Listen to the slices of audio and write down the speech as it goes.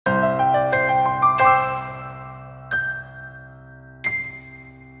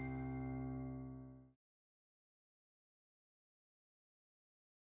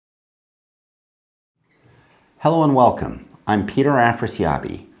Hello and welcome. I'm Peter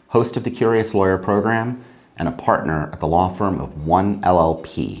Afrasiabi, host of the Curious Lawyer program and a partner at the law firm of One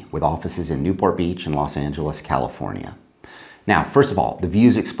LLP with offices in Newport Beach and Los Angeles, California. Now, first of all, the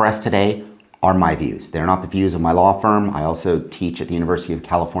views expressed today are my views. They're not the views of my law firm. I also teach at the University of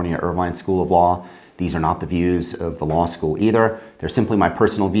California, Irvine School of Law. These are not the views of the law school either. They're simply my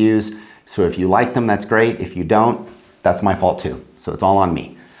personal views. So if you like them, that's great. If you don't, that's my fault too. So it's all on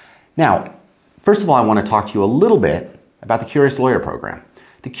me. Now, first of all, I want to talk to you a little bit about the Curious Lawyer program.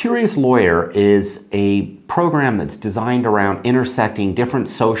 The Curious Lawyer is a program that's designed around intersecting different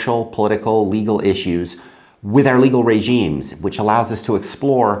social, political, legal issues with our legal regimes, which allows us to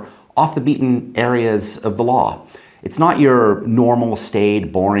explore off the beaten areas of the law. It's not your normal,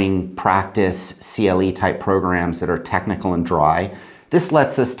 staid, boring practice CLE type programs that are technical and dry. This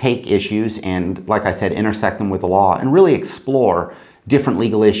lets us take issues and, like I said, intersect them with the law and really explore different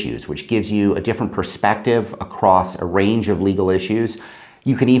legal issues, which gives you a different perspective across a range of legal issues.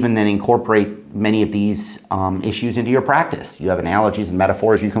 You can even then incorporate many of these issues into your practice. You have analogies and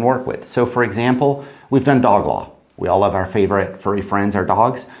metaphors you can work with. So for example, we've done dog law. We all have our favorite furry friends, our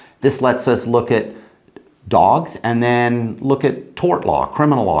dogs. This lets us look at dogs and then look at tort law,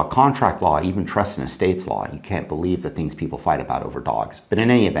 criminal law, contract law, even trust and estates law. You can't believe the things people fight about over dogs. But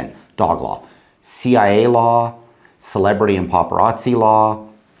in any event, dog law, CIA law, celebrity and paparazzi law.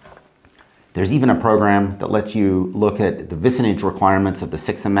 There's even a program that lets you look at the vicinage requirements of the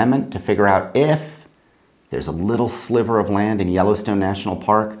Sixth Amendment to figure out if there's a little sliver of land in Yellowstone National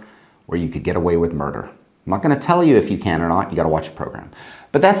Park where you could get away with murder. I'm not going to tell you if you can or not. You got to watch the program.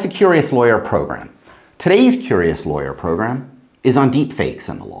 But that's the Curious Lawyer program. Today's Curious Lawyer program is on deepfakes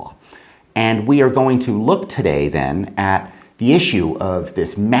in the law. And we are going to look today then at the issue of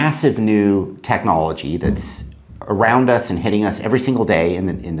this massive new technology that's around us and hitting us every single day in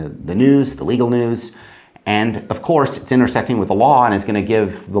the news, the legal news. And of course, it's intersecting with the law and is going to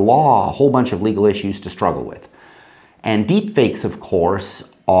give the law a whole bunch of legal issues to struggle with. And deepfakes, of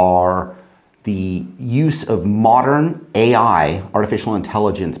course, are the use of modern AI, artificial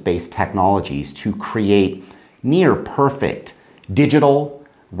intelligence-based technologies to create near perfect digital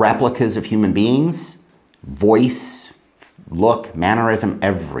replicas of human beings, voice, look, mannerism,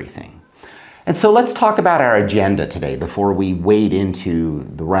 everything. And so let's talk about our agenda today before we wade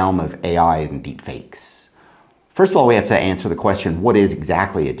into the realm of AI and deepfakes. First of all, we have to answer the question, what is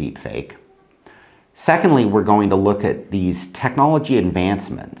exactly a deepfake? Secondly, we're going to look at these technology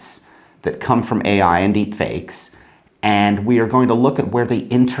advancements that come from AI and deepfakes, and we are going to look at where they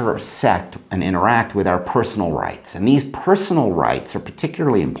intersect and interact with our personal rights. And these personal rights are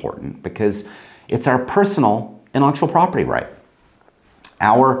particularly important because it's our personal intellectual property right.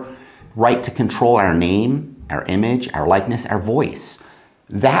 Our right to control our name, our image, our likeness, our voice.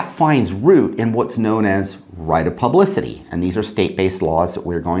 That finds root in what's known as right of publicity. And these are state-based laws that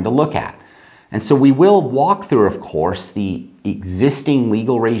we're going to look at. And so we will walk through, of course, the existing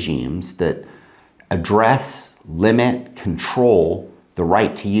legal regimes that address, limit, control the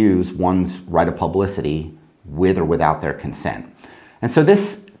right to use one's right of publicity with or without their consent. And so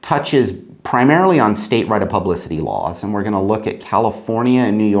this touches primarily on state right of publicity laws, and we're going to look at California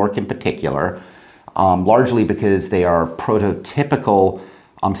and New York in particular, largely because they are prototypical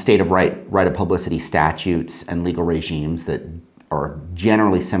state of right of publicity statutes and legal regimes that are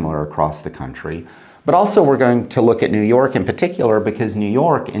generally similar across the country. But also we're going to look at New York in particular because New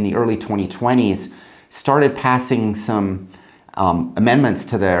York in the early 2020s started passing some amendments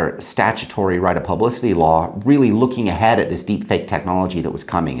to their statutory right of publicity law, really looking ahead at this deepfake technology that was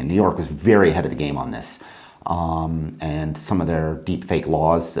coming. And New York was very ahead of the game on this. And some of their deepfake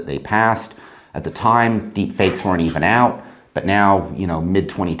laws that they passed, at the time, deepfakes weren't even out. But now, you know,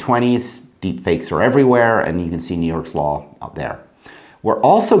 mid-2020s, deepfakes are everywhere, and you can see New York's law out there. We're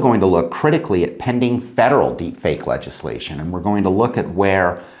also going to look critically at pending federal deepfake legislation, and we're going to look at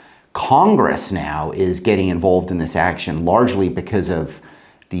where Congress now is getting involved in this action, largely because of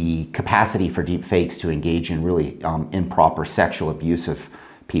the capacity for deepfakes to engage in really improper sexual abuse of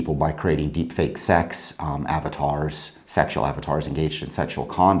people by creating deepfake sex avatars, sexual avatars engaged in sexual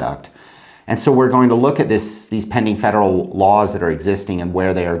conduct. And so we're going to look at these pending federal laws that are existing and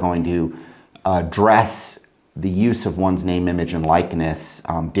where they are going to address the use of one's name, image, and likeness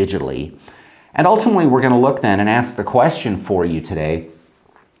digitally. And ultimately, we're going to look then and ask the question for you today,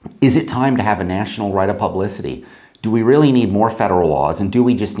 is it time to have a national right of publicity? Do we really need more federal laws? And do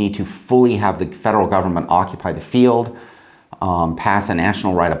we just need to fully have the federal government occupy the field, pass a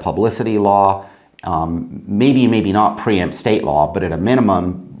national right of publicity law, maybe not preempt state law, but at a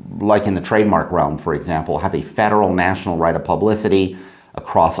minimum, like in the trademark realm, for example, have a federal national right of publicity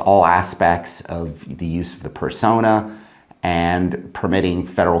across all aspects of the use of the persona and permitting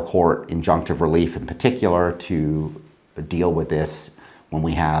federal court injunctive relief in particular to deal with this when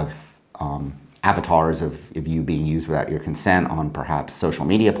we have avatars of you being used without your consent on perhaps social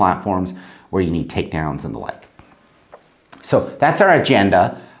media platforms where you need takedowns and the like. So that's our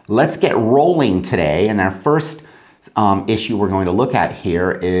agenda. Let's get rolling today, and our first issue we're going to look at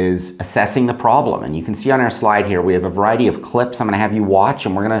here is assessing the problem. And you can see on our slide here we have a variety of clips I'm going to have you watch,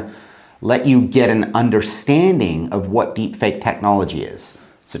 and we're going to let you get an understanding of what deepfake technology is.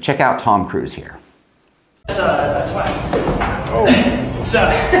 So check out Tom Cruise here. That's why. Oh. It's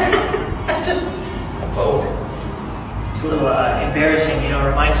it's a little embarrassing. You know, it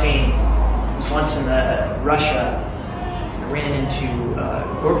reminds me, I was once in Russia. I ran into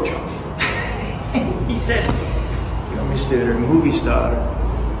Gorbachev. He said, "You know, Mr. Movie Star,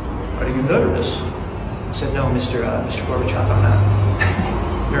 are you nervous?" I said, "No, Mr. Gorbachev, I'm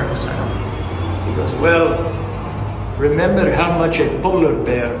not nervous. I don't." He goes, "Well, remember how much a polar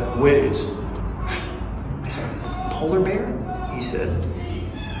bear weighs." I said, "Polar bear?" He said,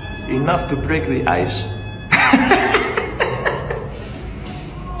 "Enough to break the ice."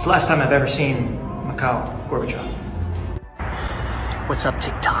 It's the last time I've ever seen Mikhail Gorbachev. What's up,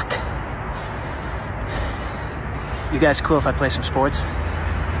 TikTok? You guys cool if I play some sports?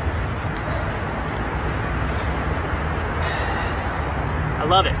 I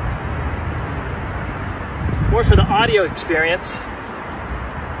love it. More for the audio experience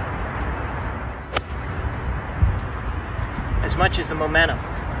as much as the momentum.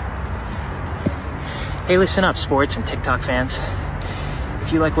 Hey, listen up, sports and TikTok fans.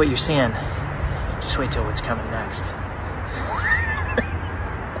 If you like what you're seeing, just wait till what's coming next.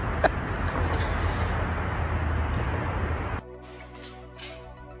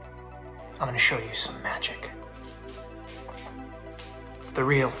 I'm gonna show you some magic. It's the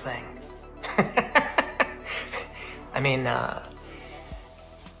real thing. I mean,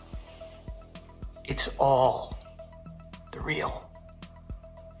 it's all the real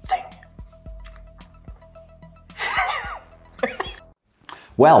thing.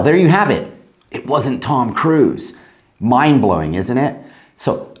 Well, there you have it. It wasn't Tom Cruise. Mind-blowing, isn't it?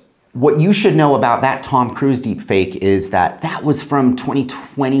 So what you should know about that Tom Cruise deepfake is that that was from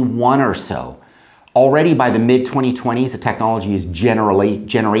 2021 or so. Already by the mid-2020s, the technology is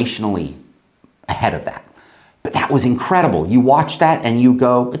generationally ahead of that. But that was incredible. You watch that and you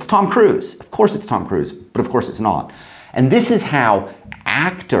go, it's Tom Cruise. Of course it's Tom Cruise, but of course it's not. And this is how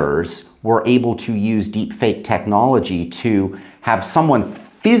actors were able to use deepfake technology to have someone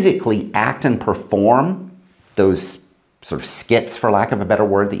physically act and perform those sort of skits, for lack of a better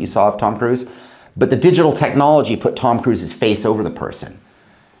word, that you saw of Tom Cruise. But the digital technology put Tom Cruise's face over the person.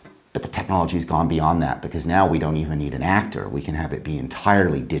 But the technology's gone beyond that, because now we don't even need an actor. We can have it be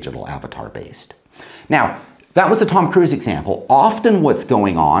entirely digital avatar based. Now, that was a Tom Cruise example. Often what's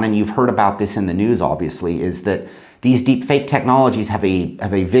going on, and you've heard about this in the news obviously, is that these deepfake technologies have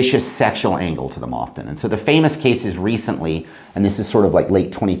a vicious sexual angle to them often. And so the famous cases recently, and this is sort of like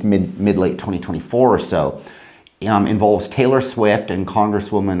mid-late 2024 or so, involves Taylor Swift and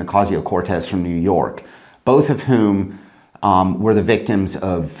Congresswoman Ocasio-Cortez from New York, both of whom were the victims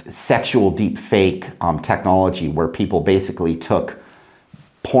of sexual deepfake technology, where people basically took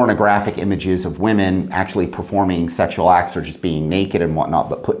pornographic images of women actually performing sexual acts or just being naked and whatnot,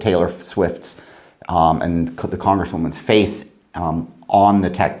 but put Taylor Swift's and the Congresswoman's face on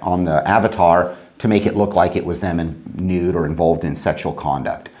the avatar to make it look like it was them in nude or involved in sexual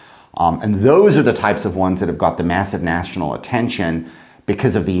conduct. And those are the types of ones that have got the massive national attention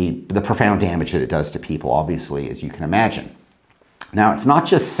because of the profound damage that it does to people, obviously, as you can imagine. Now, it's not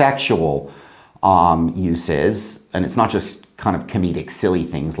just sexual uses, and it's not just kind of comedic, silly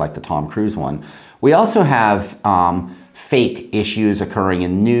things like the Tom Cruise one. We also have fake issues occurring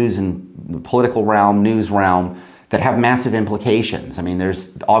in news and the political realm, news realm, that have massive implications. I mean,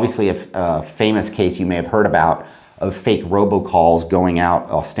 there's obviously a famous case you may have heard about of fake robocalls going out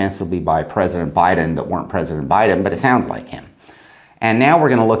ostensibly by President Biden that weren't President Biden, but it sounds like him. And now we're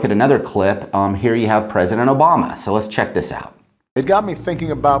going to look at another clip. Here you have President Obama. So let's check this out. It got me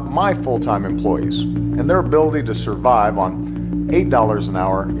thinking about my full-time employees and their ability to survive on $8 an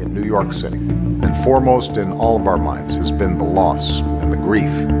hour in New York City. And foremost in all of our minds has been the loss and the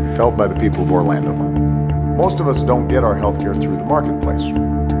grief felt by the people of Orlando. Most of us don't get our health care through the marketplace.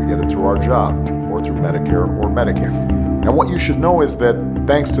 We get it through our job or through Medicare or Medicare. And what you should know is that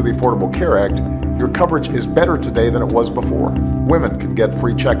thanks to the Affordable Care Act, your coverage is better today than it was before. Women can get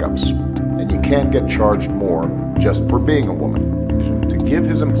free checkups, and you can't get charged more just for being a woman. To give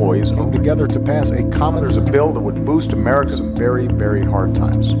his employees together to pass a common. There's a bill that would boost America in very, very hard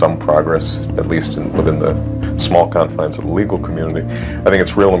times. Some progress, at least within the small confines of the legal community. I think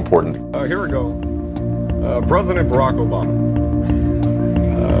it's real important. Here we go. President Barack Obama,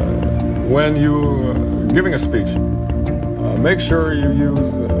 when you're giving a speech, make sure you use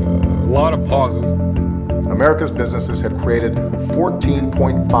a lot of pauses. America's businesses have created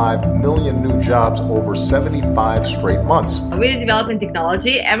 14.5 million new jobs over 75 straight months. We're developing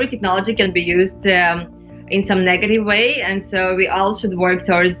technology. Every technology can be used in some negative way, and so we all should work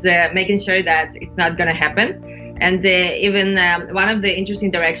towards making sure that it's not going to happen. And even one of the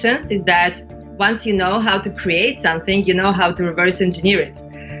interesting directions is that once you know how to create something, you know how to reverse engineer it.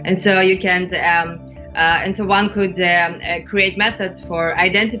 And so you can, and so one could create methods for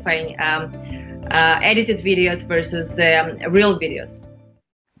identifying edited videos versus real videos.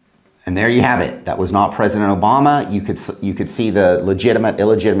 And there you have it. That was not President Obama. You could see the legitimate,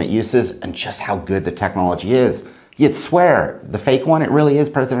 illegitimate uses and just how good the technology is. You'd swear the fake one, it really is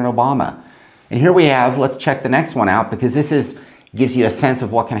President Obama. And here we have, let's check the next one out, because this gives you a sense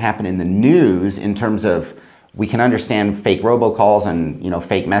of what can happen in the news in terms of, we can understand fake robocalls and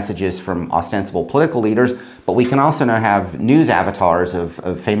fake messages from ostensible political leaders, but we can also now have news avatars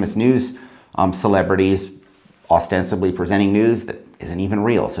of famous news celebrities ostensibly presenting news that isn't even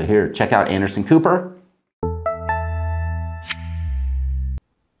real. So here, check out Anderson Cooper.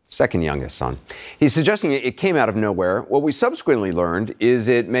 Second youngest son. He's suggesting it came out of nowhere. What we subsequently learned is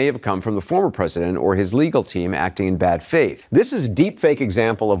it may have come from the former president or his legal team acting in bad faith. This is a deepfake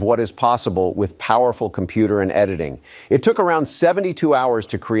example of what is possible with powerful computer and editing. It took around 72 hours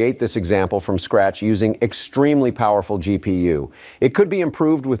to create this example from scratch using extremely powerful GPU. It could be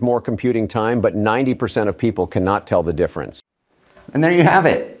improved with more computing time, but 90% of people cannot tell the difference. And there you have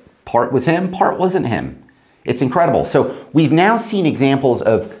it. Part was him, part wasn't him. It's incredible. So we've now seen examples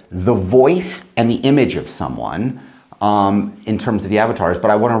of the voice and the image of someone in terms of the avatars,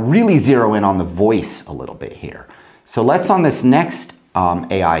 but I want to really zero in on the voice a little bit here. So let's, on this next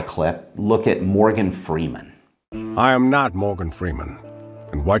AI clip, look at Morgan Freeman. I am not Morgan Freeman,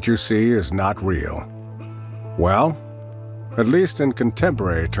 and what you see is not real. Well, at least in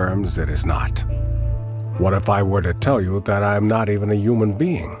contemporary terms, it is not. What if I were to tell you that I am not even a human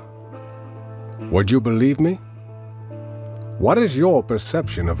being? Would you believe me? What is your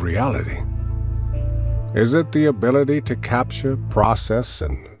perception of reality? Is it the ability to capture, process,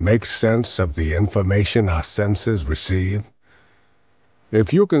 and make sense of the information our senses receive?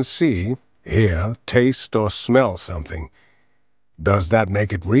 If you can see, hear, taste, or smell something, does that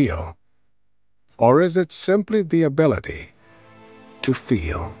make it real? Or is it simply the ability to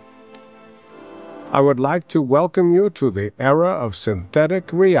feel? I would like to welcome you to the era of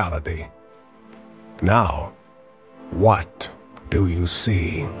synthetic reality. Now, what do you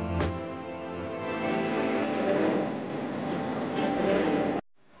see?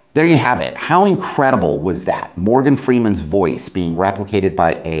 There you have it. How incredible was that? Morgan Freeman's voice being replicated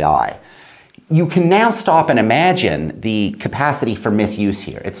by AI. You can now stop and imagine the capacity for misuse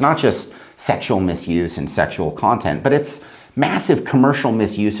here. It's not just sexual misuse and sexual content, but it's massive commercial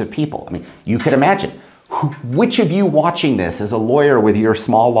misuse of people. I mean, you could imagine, which of you watching this as a lawyer with your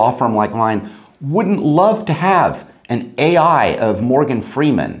small law firm like mine wouldn't love to have an AI of Morgan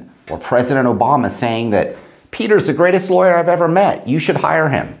Freeman or President Obama saying that Peter's the greatest lawyer I've ever met, you should hire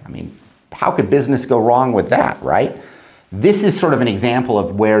him? I mean, how could business go wrong with that, right? This is sort of an example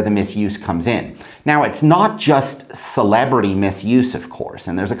of where the misuse comes in. Now, it's not just celebrity misuse, of course,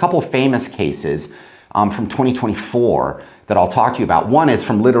 and there's a couple of famous cases from 2024 that I'll talk to you about. One is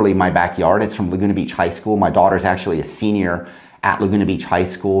from literally my backyard. It's from Laguna Beach High School. My daughter's actually a senior at Laguna Beach High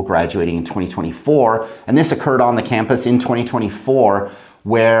School, graduating in 2024. And this occurred on the campus in 2024,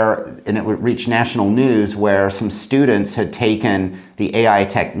 and it would reach national news, where some students had taken the AI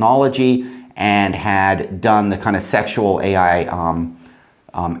technology and had done the kind of sexual AI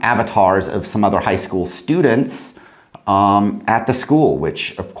avatars of some other high school students at the school,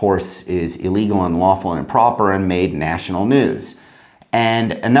 which of course is illegal and unlawful and improper and made national news.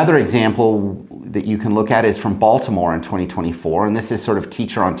 And another example that you can look at is from Baltimore in 2024, and this is sort of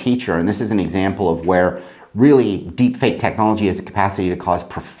teacher on teacher, and this is an example of where really deepfake technology has a capacity to cause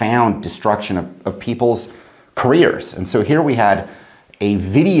profound destruction of people's careers. And so here we had a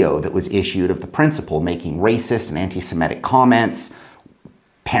video that was issued of the principal making racist and anti-Semitic comments.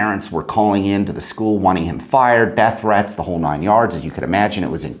 Parents were calling in to the school wanting him fired, death threats, the whole 9 yards. As you could imagine,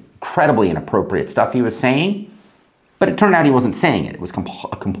 it was incredibly inappropriate stuff he was saying. But it turned out he wasn't saying it. It was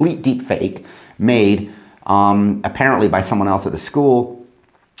a complete deep fake made apparently by someone else at the school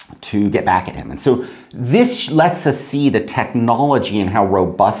to get back at him. And so this lets us see the technology and how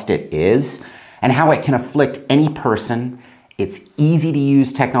robust it is and how it can afflict any person. It's easy to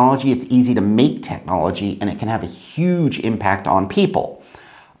use technology, it's easy to make technology, and it can have a huge impact on people.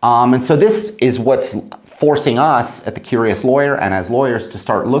 And so this is what's forcing us at the Curious Lawyer and as lawyers to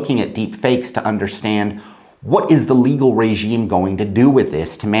start looking at deep fakes to understand what is the legal regime going to do with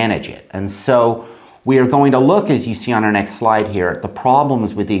this to manage it. And so we are going to look, as you see on our next slide here, at the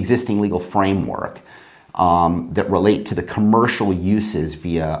problems with the existing legal framework that relate to the commercial uses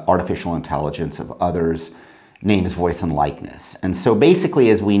via artificial intelligence of others' names, voice, and likeness. And so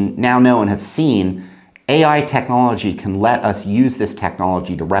basically, as we now know and have seen, AI technology can let us use this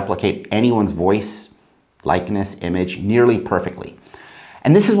technology to replicate anyone's voice, likeness, image nearly perfectly.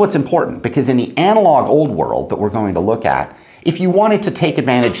 And this is what's important, because in the analog old world that we're going to look at, if you wanted to take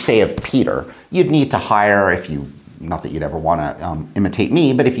advantage, say, of Peter, you'd need to hire, not that you'd ever want to imitate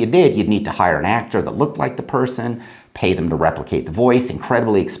me, but if you did, you'd need to hire an actor that looked like the person, pay them to replicate the voice,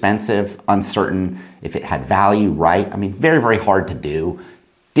 incredibly expensive, uncertain if it had value, right? I mean, very, very hard to do.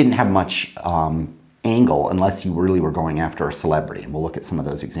 Didn't have much angle unless you really were going after a celebrity, and we'll look at some of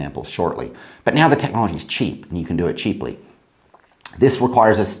those examples shortly. But now the technology is cheap, and you can do it cheaply. This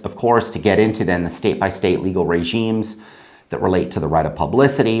requires us, of course, to get into then the state-by-state legal regimes that relate to the right of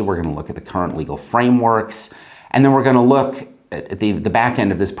publicity. We're going to look at the current legal frameworks, and then we're going to look at the back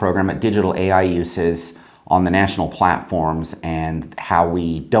end of this program at digital AI uses on the national platforms and how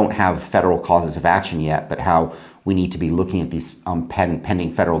we don't have federal causes of action yet, but how we need to be looking at these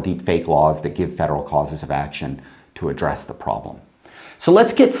pending federal deepfake laws that give federal causes of action to address the problem. So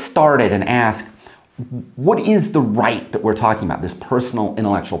let's get started and ask, what is the right that we're talking about, this personal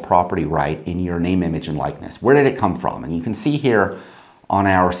intellectual property right in your name, image, and likeness? Where did it come from? And you can see here on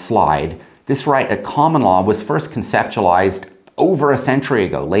our slide, this right at common law was first conceptualized over a century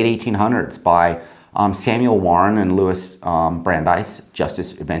ago, late 1800s, by Samuel Warren and Louis Brandeis,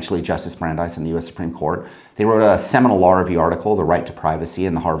 eventually Justice Brandeis in the U.S. Supreme Court. They wrote a seminal law review article, The Right to Privacy,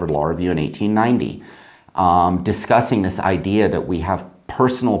 in the Harvard Law Review in 1890, discussing this idea that we have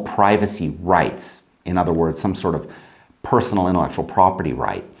personal privacy rights. In other words, some sort of personal intellectual property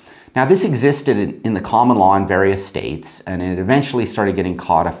right. Now, this existed in the common law in various states, and it eventually started getting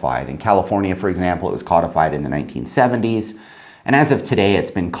codified. In California, for example, it was codified in the 1970s. And as of today,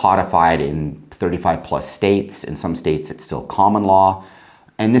 it's been codified in 35 plus states. In some states, it's still common law.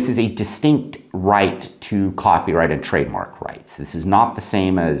 And this is a distinct right to copyright and trademark rights. This is not the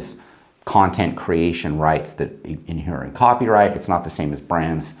same as content creation rights that inhere in copyright. It's not the same as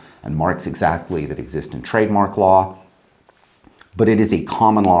brands and marks exactly that exist in trademark law, but it is a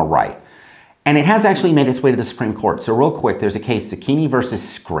common law right. And it has actually made its way to the Supreme Court. So real quick, there's a case, Zucchini versus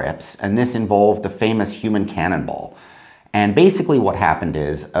Scripps, and this involved the famous human cannonball. And basically what happened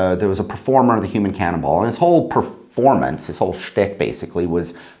is there was a performer of the human cannonball, and his whole performance, his whole shtick basically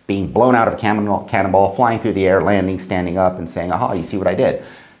was being blown out of a cannonball, flying through the air, landing, standing up, and saying, aha, you see what I did.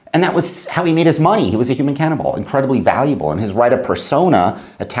 And that was how he made his money. He was a human cannonball, incredibly valuable, and his right of persona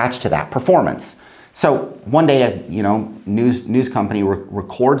attached to that performance. So one day, a news company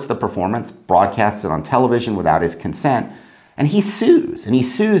records the performance, broadcasts it on television without his consent, and he sues. And he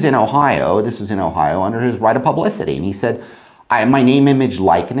sues in Ohio. This was in Ohio under his right of publicity. And he said, my name, image,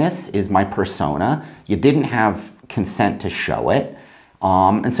 likeness is my persona. You didn't have consent to show it.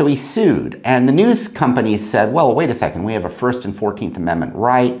 And so he sued. And the news companies said, well, wait a second. We have a First and 14th Amendment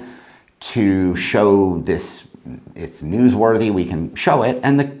right to show this. It's newsworthy. We can show it.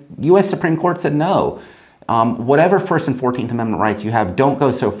 And the U.S. Supreme Court said, no. Whatever First and 14th Amendment rights you have, don't go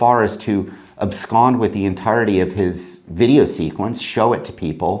so far as to abscond with the entirety of his video sequence, show it to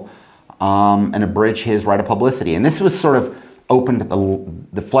people, and abridge his right of publicity. And this was sort of opened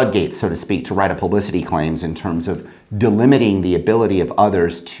the floodgates, so to speak, to right of publicity claims in terms of delimiting the ability of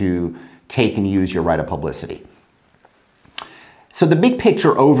others to take and use your right of publicity. So the big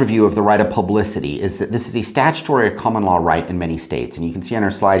picture overview of the right of publicity is that this is a statutory or common law right in many states. And you can see on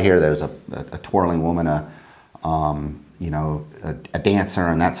our slide here, there's a twirling woman, a dancer,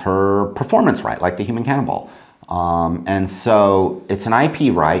 and that's her performance right, like the human cannonball. And so it's an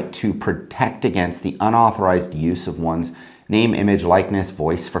IP right to protect against the unauthorized use of one's name, image, likeness,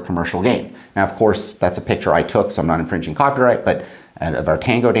 voice for commercial gain. Now, of course, that's a picture I took, so I'm not infringing copyright, but of our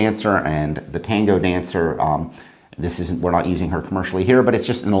tango dancer, and the tango dancer, we're not using her commercially here, but it's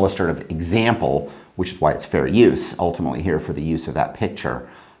just an illustrative example, which is why it's fair use, ultimately here for the use of that picture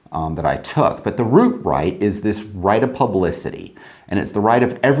that I took. But the root right is this right of publicity, and it's the right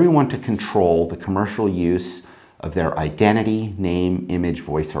of everyone to control the commercial use of their identity, name, image,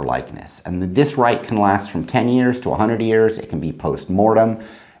 voice, or likeness. And this right can last from 10 years to 100 years. It can be post-mortem,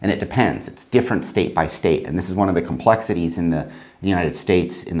 And it depends. It's different state by state. And this is one of the complexities in the United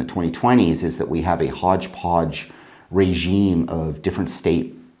States in the 2020s, is that we have a hodgepodge regime of different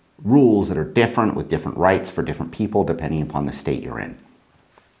state rules that are different, with different rights for different people depending upon the state you're in.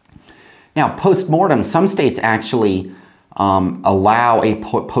 Now, post-mortem, some states actually allow a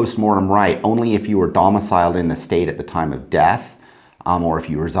post-mortem right only if you were domiciled in the state at the time of death, or if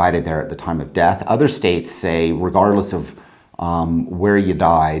you resided there at the time of death. Other states say, regardless of where you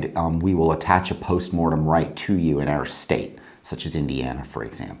died, we will attach a post-mortem right to you in our state, such as Indiana, for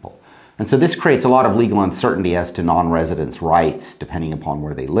example. And so this creates a lot of legal uncertainty as to non-residents' rights, depending upon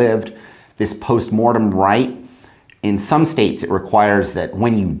where they lived. This post-mortem right, in some states, it requires that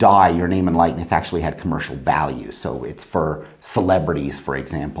when you die, your name and likeness actually had commercial value. So it's for celebrities, for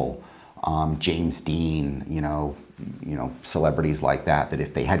example, James Dean, you know, celebrities like that, that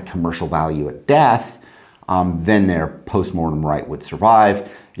if they had commercial value at death, then their post-mortem right would survive.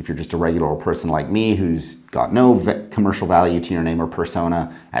 If you're just a regular person like me who's got no commercial value to your name or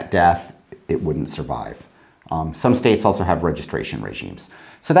persona at death, it wouldn't survive. Some states also have registration regimes.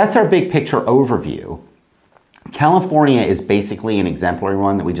 So that's our big picture overview. California is basically an exemplary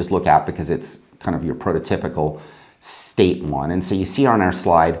one that we just look at because it's kind of your prototypical state one. And so you see on our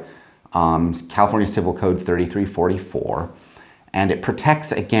slide, California Civil Code 3344, and it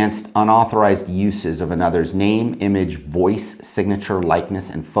protects against unauthorized uses of another's name, image, voice, signature, likeness,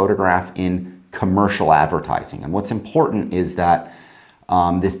 and photograph in commercial advertising. And what's important is that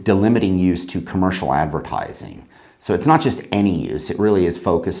this delimiting use to commercial advertising. So it's not just any use, it really is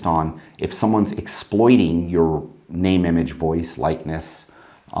focused on if someone's exploiting your name, image, voice, likeness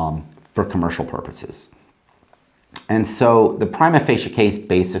for commercial purposes. And so the prima facie case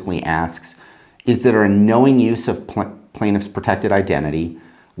basically asks, is there a knowing use of plaintiff's protected identity?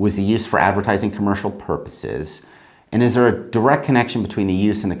 Was the use for advertising commercial purposes? And is there a direct connection between the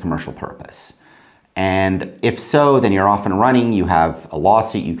use and the commercial purpose? And if so, then you're off and running. You have a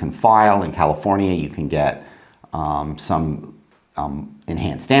lawsuit you can file. In California, you can get some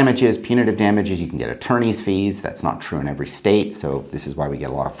enhanced damages, punitive damages. You can get attorney's fees. That's not true in every state. So this is why we get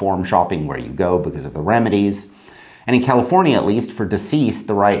a lot of forum shopping where you go because of the remedies. And in California, at least, for deceased,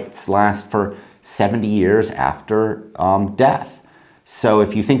 the rights last for 70 years after death. So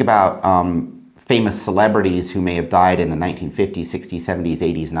if you think about famous celebrities who may have died in the 1950s, 60s, 70s,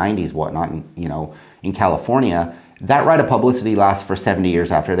 80s, 90s, whatnot, you know, in California, that right of publicity lasts for 70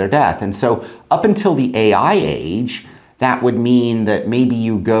 years after their death. And so up until the AI age, that would mean that maybe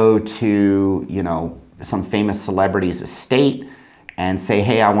you go to, you know, some famous celebrity's estate and say,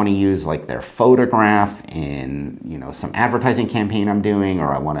 hey, I want to use like their photograph in, you know, some advertising campaign I'm doing,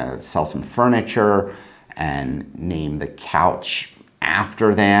 or I want to sell some furniture and name the couch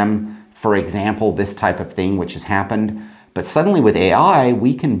after them. For example, this type of thing, which has happened. But suddenly with AI,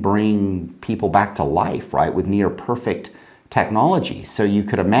 we can bring people back to life, right, with near perfect technology. So you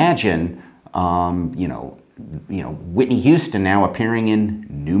could imagine, you know, Whitney Houston now appearing in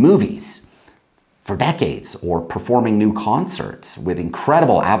new movies for decades, or performing new concerts with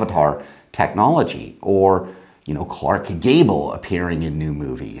incredible avatar technology, or, you know, Clark Gable appearing in new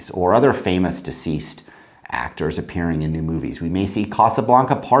movies, or other famous deceased actors appearing in new movies. We may see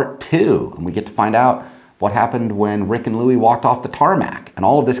Casablanca Part 2, and we get to find out what happened when Rick and Louie walked off the tarmac. And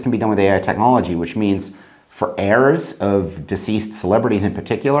all of this can be done with AI technology, which means for heirs of deceased celebrities in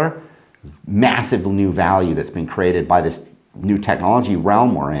particular, massive new value that's been created by this new technology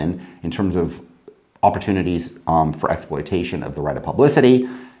realm we're in terms of opportunities for exploitation of the right of publicity.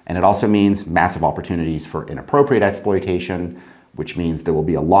 And it also means massive opportunities for inappropriate exploitation, which means there will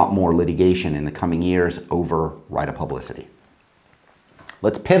be a lot more litigation in the coming years over right of publicity.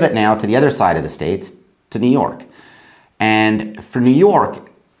 Let's pivot now to the other side of the states, to New York. And for New York,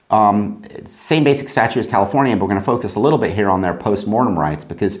 same basic statute as California, but we're going to focus a little bit here on their post-mortem rights,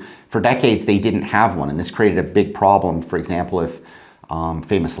 because for decades they didn't have one, and this created a big problem. For example, if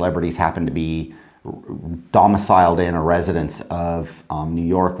famous celebrities happened to be domiciled in a residence of New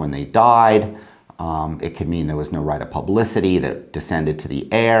York when they died, it could mean there was no right of publicity that descended to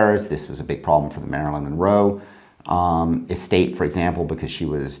the heirs. This was a big problem for the Marilyn Monroe estate, for example, because she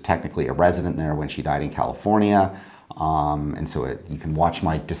was technically a resident there when she died in California. And so you can watch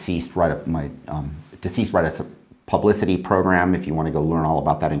my deceased right of publicity program if you want to go learn all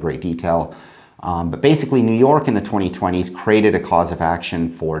about that in great detail. But basically, New York in the 2020s created a cause of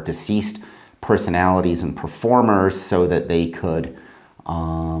action for deceased personalities and performers so that they could,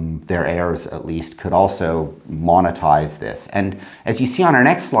 their heirs at least, could also monetize this. And as you see on our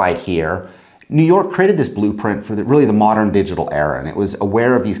next slide here, New York created this blueprint for really the modern digital era, and it was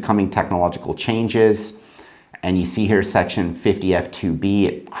aware of these coming technological changes. And you see here section 50F2B,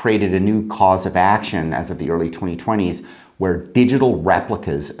 it created a new cause of action as of the early 2020s where digital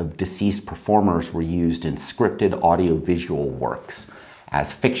replicas of deceased performers were used in scripted audiovisual works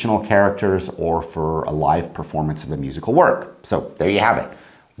as fictional characters or for a live performance of a musical work. So there you have it.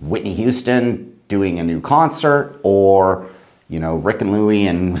 Whitney Houston doing a new concert, or, you know, Rick and Louie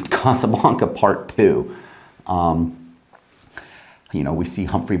in Casablanca Part 2. You know, we see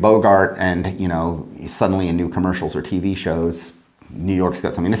Humphrey Bogart and, you know, suddenly in new commercials or TV shows, New York's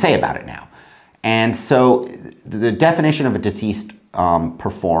got something to say about it now. And so the definition of a deceased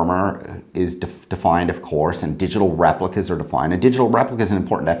performer is defined, of course, and digital replicas are defined. A digital replica is an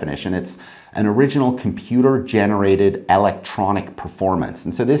important definition. It's an original computer-generated electronic performance.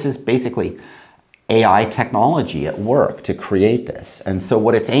 And so this is basically AI technology at work to create this. And so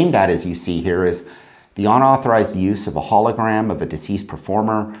what it's aimed at, as you see here, is the unauthorized use of a hologram of a deceased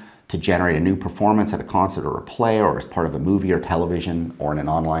performer to generate a new performance at a concert or a play or as part of a movie or television or in an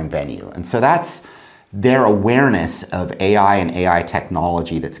online venue. And so that's their awareness of AI and AI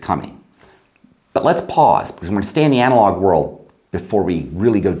technology that's coming. But let's pause, because we're going to stay in the analog world before we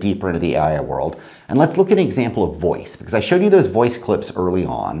really go deeper into the AI world. And let's look at an example of voice, because I showed you those voice clips early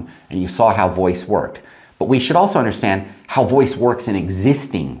on and you saw how voice worked. But we should also understand how voice works in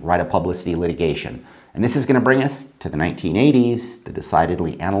existing right of publicity litigation. And this is going to bring us to the 1980s, the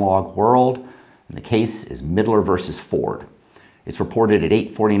decidedly analog world. And the case is Midler versus Ford. It's reported at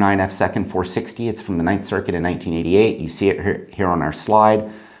 849 F. 2nd 460. It's from the Ninth Circuit in 1988. You see it here on our slide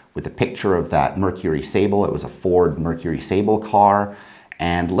with a picture of that Mercury Sable. It was a Ford Mercury Sable car.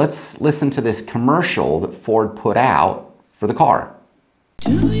 And let's listen to this commercial that Ford put out for the car.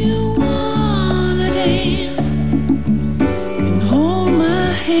 Do you wanna dance and hold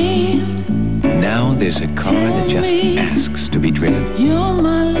my hand? Now there's a car that just asks to be driven. You're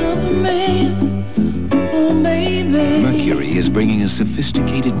my lover man, oh baby. Mercury is bringing a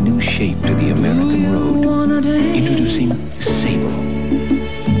sophisticated new shape to the American road. Introducing Sable.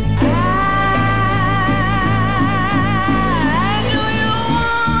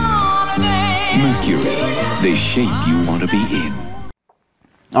 Mercury, the shape you want to be in.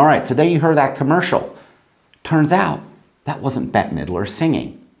 All right, so there you heard that commercial. Turns out that wasn't Bette Midler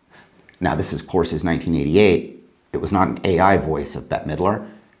singing. Now, this, of course, is 1988. It was not an AI voice of Bette Midler.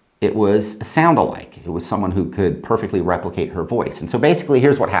 It was a sound-alike. It was someone who could perfectly replicate her voice. And so basically,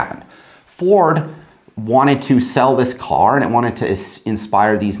 here's what happened. Ford wanted to sell this car, and it wanted to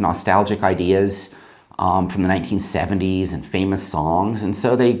inspire these nostalgic ideas from the 1970s and famous songs. And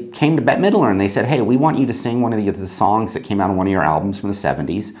so they came to Bette Midler and they said, hey, we want you to sing one of the songs that came out on one of your albums from the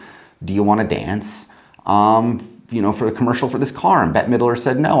 70s. Do you want to dance? You know, for a commercial for this car. And Bette Midler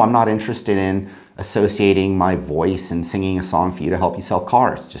said, no, I'm not interested in associating my voice and singing a song for you to help you sell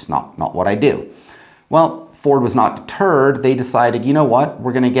cars. Just not what I do. Well, Ford was not deterred. They decided, you know what,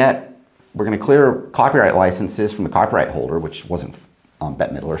 we're going to clear copyright licenses from the copyright holder, which wasn't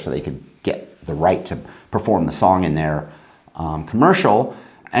Bette Midler, so they could get the right to perform the song in their commercial.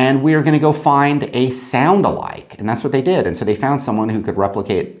 And we are going to go find a sound-alike. And that's what they did. And so they found someone who could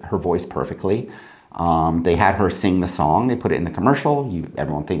replicate her voice perfectly. They had her sing the song. They put it in the commercial.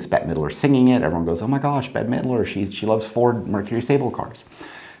 Everyone thinks Bette Midler singing it. Everyone goes, oh my gosh, Bette Midler, she loves Ford Mercury Sable cars.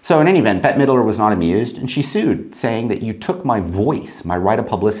 So in any event, Bette Midler was not amused, and she sued, saying that you took my voice, my right of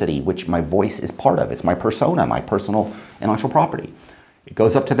publicity, which my voice is part of. It's my persona, my personal intellectual property. It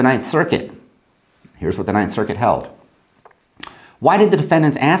goes up to the Ninth Circuit. Here's what the Ninth Circuit held. Why did the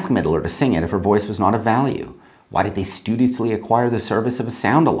defendants ask Midler to sing it if her voice was not of value? Why did they studiously acquire the service of a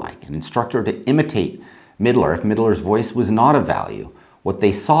sound-alike and instruct her to imitate Midler if Midler's voice was not of value? What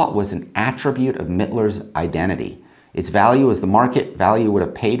they sought was an attribute of Midler's identity. Its value as the market value would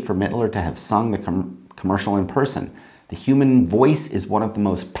have paid for Midler to have sung the commercial in person. The human voice is one of the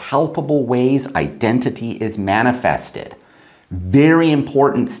most palpable ways identity is manifested. Very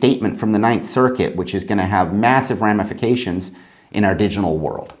important statement from the Ninth Circuit, which is going to have massive ramifications in our digital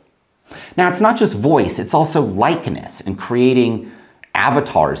world. Now, it's not just voice, it's also likeness and creating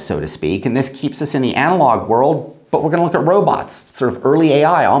avatars, so to speak. And this keeps us in the analog world, but we're going to look at robots, sort of early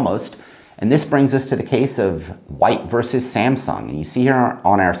AI almost. And this brings us to the case of White versus Samsung. And you see here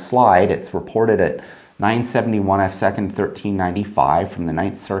on our slide, it's reported at 971 F. 2nd 1395 from the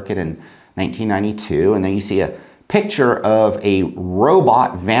Ninth Circuit in 1992. And then you see a picture of a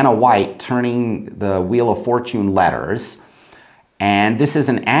robot, Vanna White, turning the Wheel of Fortune letters. And this is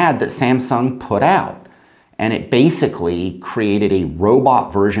an ad that Samsung put out. And it basically created a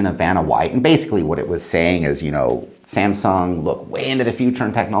robot version of Vanna White. And basically what it was saying is, you know, Samsung, look way into the future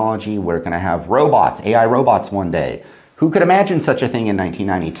in technology. We're going to have robots, AI robots one day, Who could imagine such a thing in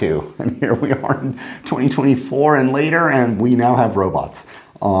 1992? And here we are in 2024 and later, and we now have robots.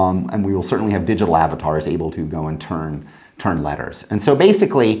 And we will certainly have digital avatars able to go and turn letters. And so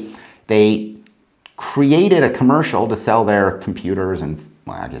basically, they created a commercial to sell their computers and,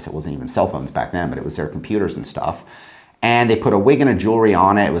 well, I guess it wasn't even cell phones back then, but it was their computers and stuff. And they put a wig and a jewelry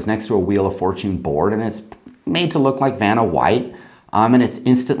on it. It was next to a Wheel of Fortune board, and it's made to look like Vanna White. And it's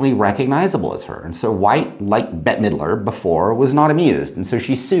instantly recognizable as her. And so White, like Bette Midler before, was not amused. And so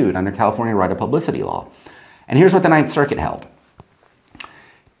she sued under California right of publicity law. And here's what the Ninth Circuit held.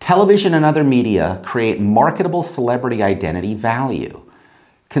 Television and other media create marketable celebrity identity value.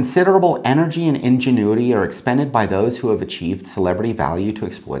 Considerable energy and ingenuity are expended by those who have achieved celebrity value to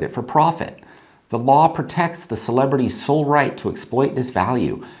exploit it for profit. The law protects the celebrity's sole right to exploit this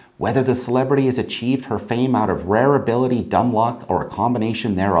value, whether the celebrity has achieved her fame out of rare ability, dumb luck, or a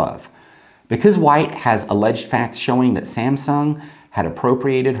combination thereof. Because White has alleged facts showing that Samsung had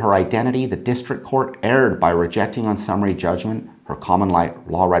appropriated her identity, the district court erred by rejecting on summary judgment her common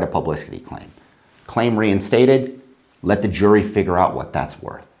law right of publicity claim. Claim reinstated, let the jury figure out what that's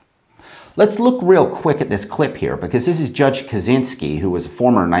worth. Let's look real quick at this clip here, because this is Judge Kaczynski, who was a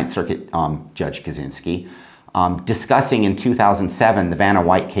former Ninth Circuit Judge Kaczynski, discussing in 2007 the Vanna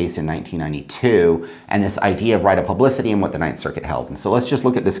White case in 1992 and this idea of right of publicity and what the Ninth Circuit held. And so let's just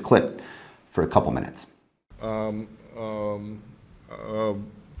look at this clip for a couple minutes.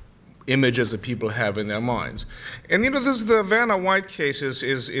 Images that people have in their minds. And the Vanna White case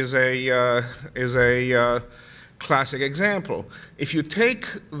is a classic example. If you take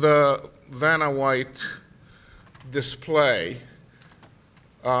the Vanna White display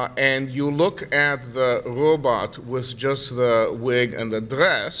and you look at the robot with just the wig and the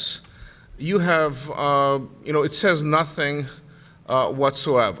dress, you have, it says nothing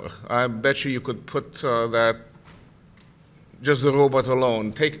whatsoever. I bet you could put that, just the robot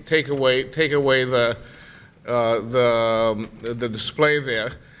alone, take away the display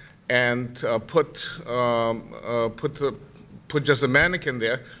there, and put just a mannequin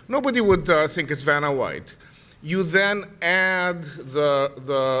there. Nobody would think it's Vanna White. You then add the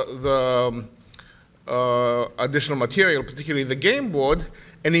additional material, particularly the game board,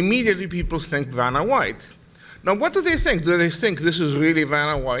 and immediately people think Vanna White. Now, what do they think? Do they think this is really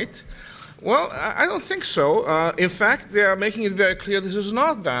Vanna White? Well, I don't think so. In fact, they are making it very clear this is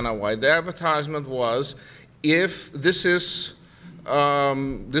not Vanna White. The advertisement was, if this is,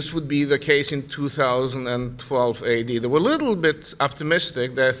 this would be the case in 2012 AD. They were a little bit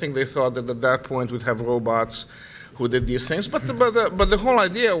optimistic. I think they thought that at that point we'd have robots who did these things. But the whole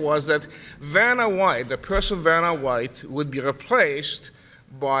idea was that Vanna White, the person Vanna White, would be replaced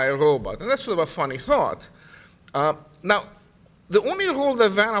by a robot. And that's sort of a funny thought. Now, the only role that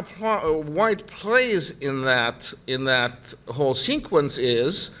Vanna White plays in that whole sequence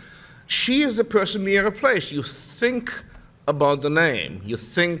is she is the person being replaced. You think about the name. You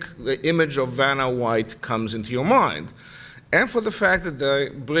think the image of Vanna White comes into your mind. And for the fact that they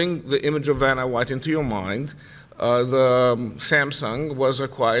bring the image of Vanna White into your mind, the Samsung was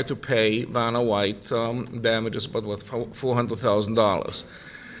required to pay Vanna White damages, about what, $400,000.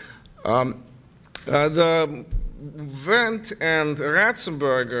 The Wendt and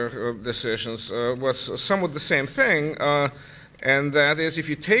Ratzenberger decisions was somewhat the same thing, and that is, if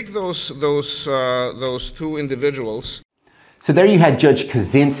you take those two individuals. So there you had Judge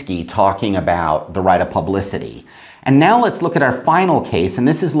Kaczynski talking about the right of publicity. And now let's look at our final case, and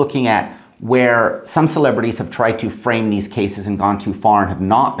this is looking at where some celebrities have tried to frame these cases and gone too far and have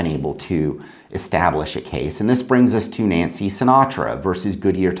not been able to establish a case. And this brings us to Nancy Sinatra versus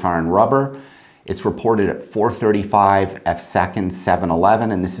Goodyear Tire and Rubber. It's reported at 435 F. 2nd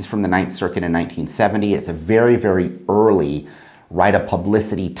 711, and this is from the Ninth Circuit in 1970. It's a very, very early right of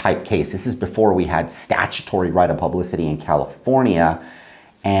publicity type case. This is before we had statutory right of publicity in California,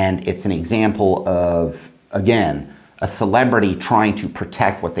 and it's an example of, again, a celebrity trying to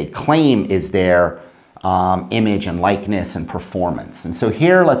protect what they claim is their image and likeness and performance. And so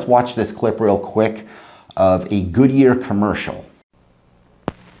here, let's watch this clip real quick of a Goodyear commercial.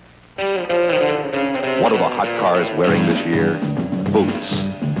 What are the hot cars wearing this year? Boots.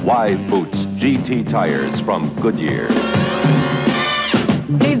 Wide boots, GT tires from Goodyear.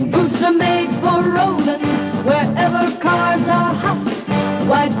 These boots are made for rolling wherever cars are hot.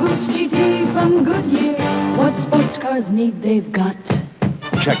 Wide boots GT from Goodyear. What sports cars need, they've got.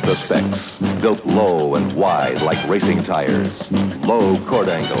 Check the specs. Built low and wide like racing tires. Low cord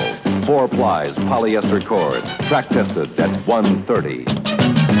angle. 4 plies polyester cord. Track tested at 130.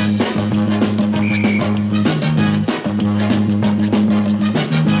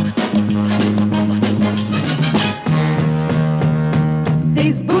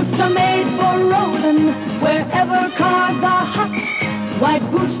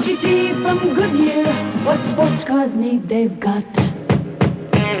 GT from Goodyear. What sports cars need, they've got.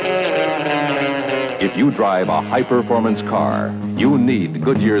 If you drive a high-performance car, you need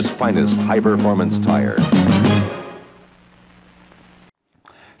Goodyear's finest high-performance tire.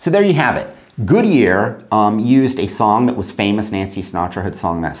 So there you have it. Goodyear used a song that was famous. Nancy Sinatra had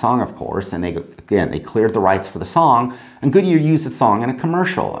sung that song, of course, and they cleared the rights for the song, and Goodyear used the song in a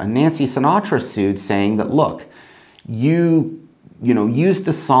commercial. And Nancy Sinatra sued, saying that, look, you used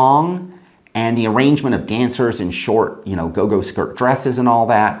the song and the arrangement of dancers in short, go-go skirt dresses and all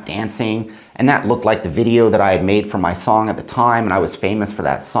that, dancing, and that looked like the video that I had made for my song at the time, and I was famous for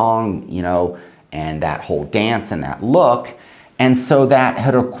that song, and that whole dance and that look. And so that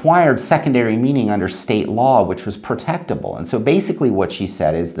had acquired secondary meaning under state law, which was protectable. And so basically what she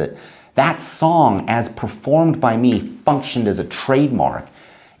said is that that song, as performed by me, functioned as a trademark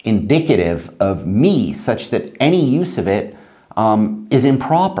indicative of me, such that any use of it is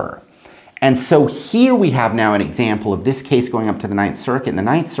improper. And so here we have now an example of this case going up to the Ninth Circuit, and the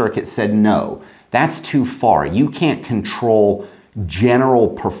Ninth Circuit said, no, that's too far. You can't control general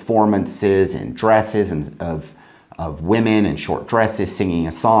performances and dresses and of women in short dresses singing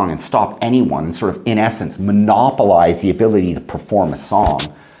a song and stop anyone and sort of, in essence, monopolize the ability to perform a song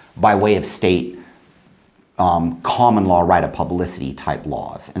by way of state common law right of publicity type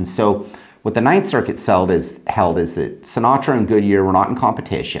laws. And so what the Ninth Circuit held is that Sinatra and Goodyear were not in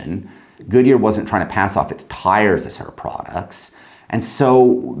competition. Goodyear wasn't trying to pass off its tires as her products. And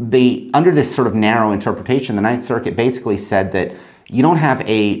so under this sort of narrow interpretation, the Ninth Circuit basically said that you don't have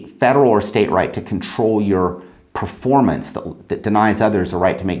a federal or state right to control your performance that denies others a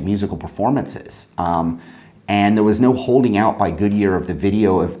right to make musical performances. And there was no holding out by Goodyear of the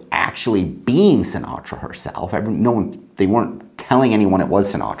video of actually being Sinatra herself. They weren't telling anyone it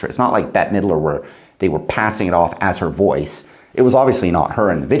was Sinatra. It's not like Bette Midler where they were passing it off as her voice. It was obviously not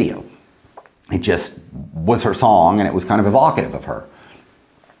her in the video. It just was her song, and it was kind of evocative of her.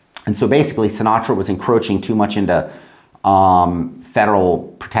 And so basically Sinatra was encroaching too much into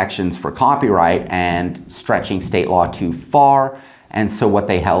federal protections for copyright and stretching state law too far. And so what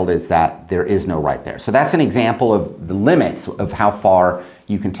they held is that there is no right there. So that's an example of the limits of how far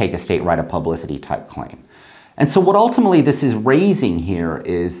you can take a state right of publicity type claim. And so what ultimately this is raising here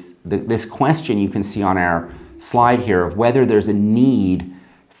is this question you can see on our slide here of whether there's a need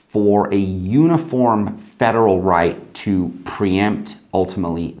for a uniform federal right to preempt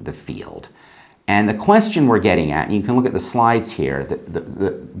ultimately the field. And the question we're getting at, and you can look at the slides here,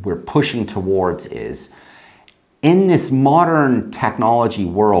 that we're pushing towards is, in this modern technology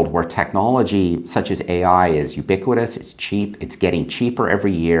world where technology such as AI is ubiquitous, it's cheap, it's getting cheaper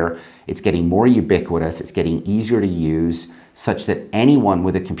every year, it's getting more ubiquitous, it's getting easier to use, such that anyone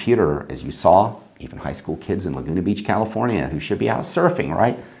with a computer, as you saw, even high school kids in Laguna Beach, California, who should be out surfing,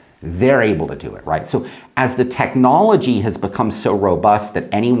 right? They're able to do it, right? So as the technology has become so robust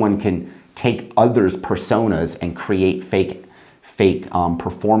that anyone can take others' personas and create fake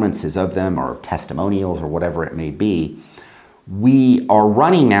performances of them or testimonials or whatever it may be, we are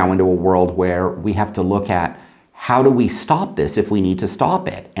running now into a world where we have to look at how do we stop this if we need to stop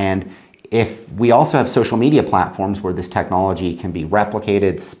it. And if we also have social media platforms where this technology can be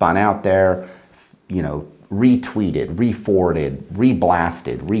replicated, spun out there, retweeted, re-forwarded,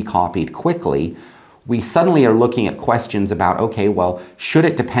 reblasted, recopied quickly, we suddenly are looking at questions about, okay, well, should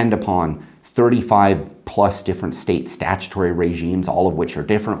it depend upon 35 plus different state statutory regimes, all of which are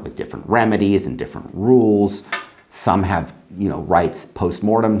different with different remedies and different rules? Some have, rights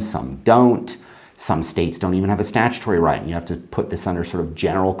post-mortem, some don't. Some states don't even have a statutory right, and you have to put this under sort of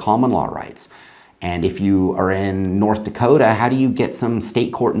general common law rights. And if you are in North Dakota, how do you get some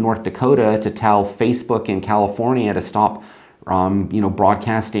state court in North Dakota to tell Facebook in California to stop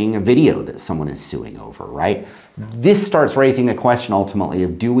broadcasting a video that someone is suing over, right? This starts raising the question ultimately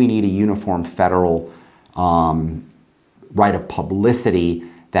of, do we need a uniform federal right of publicity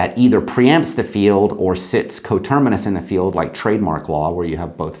that either preempts the field or sits coterminous in the field, like trademark law, where you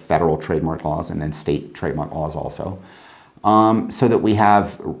have both federal trademark laws and then state trademark laws also, so that we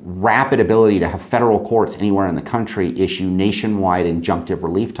have rapid ability to have federal courts anywhere in the country issue nationwide injunctive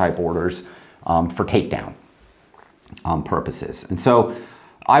relief type orders for takedown purposes. And so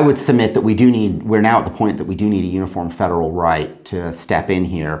I would submit that we're now at the point that we do need a uniform federal right to step in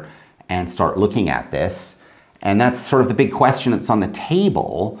here and start looking at this. And that's sort of the big question that's on the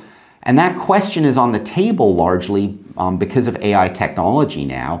table. And that question is on the table largely because of AI technology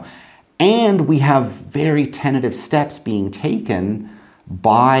now. And we have very tentative steps being taken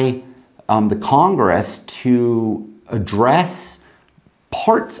by the Congress to address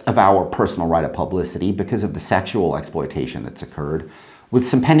parts of our personal right of publicity because of the sexual exploitation that's occurred. with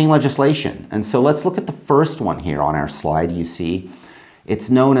some pending legislation. And so let's look at the first one here on our slide. You see, it's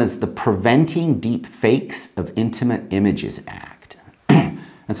known as the Preventing Deepfakes of Intimate Images Act.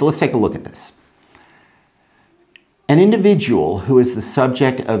 And so let's take a look at this. An individual who is the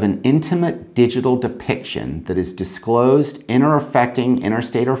subject of an intimate digital depiction that is disclosed in or affecting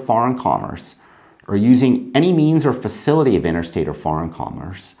interstate or foreign commerce, or using any means or facility of interstate or foreign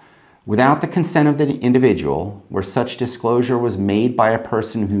commerce, without the consent of the individual, where such disclosure was made by a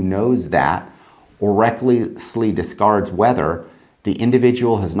person who knows that or recklessly discards whether the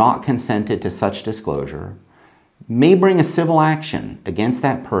individual has not consented to such disclosure, may bring a civil action against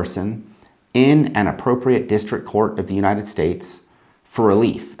that person in an appropriate district court of the United States for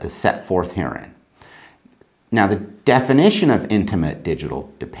relief as set forth herein. Now, the definition of intimate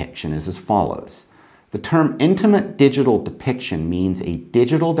digital depiction is as follows. The term intimate digital depiction means a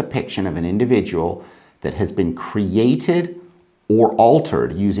digital depiction of an individual that has been created or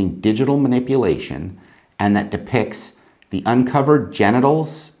altered using digital manipulation and that depicts the uncovered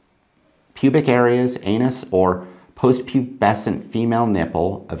genitals, pubic areas, anus, or postpubescent female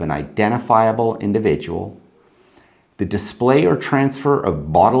nipple of an identifiable individual, the display or transfer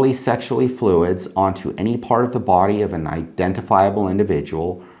of bodily sexually fluids onto any part of the body of an identifiable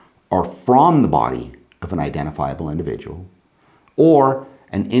individual or from the body of an identifiable individual, or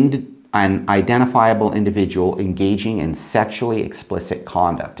an identifiable individual engaging in sexually explicit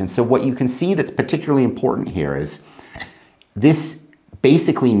conduct. And so what you can see that's particularly important here is this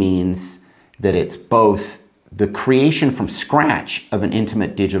basically means that it's both the creation from scratch of an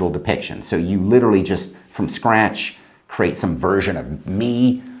intimate digital depiction. So you literally just from scratch create some version of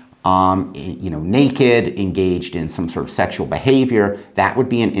me, naked, engaged in some sort of sexual behavior. That would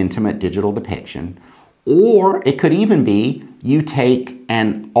be an intimate digital depiction. Or it could even be you take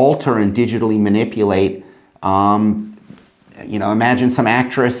and alter and digitally manipulate, imagine some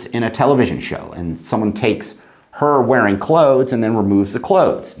actress in a television show and someone takes her wearing clothes and then removes the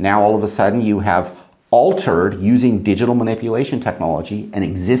clothes. Now all of a sudden you have altered, using digital manipulation technology, an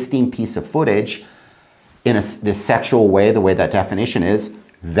existing piece of footage in this sexual way, the way that definition is.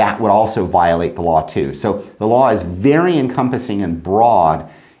 That would also violate the law too. So the law is very encompassing and broad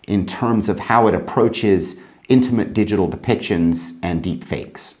in terms of how it approaches intimate digital depictions and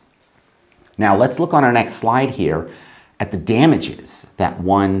deepfakes. Now let's look on our next slide here at the damages that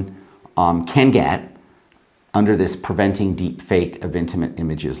one can get under this Preventing Deepfake of Intimate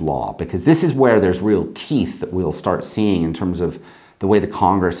Images law, because this is where there's real teeth that we'll start seeing in terms of the way the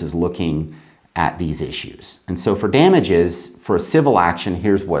Congress is looking at these issues. And so for damages, for a civil action,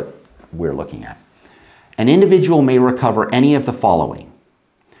 here's what we're looking at. An individual may recover any of the following: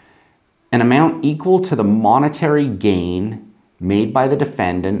 an amount equal to the monetary gain made by the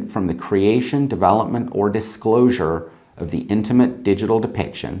defendant from the creation, development, or disclosure of the intimate digital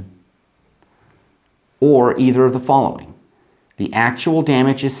depiction, or either of the following: the actual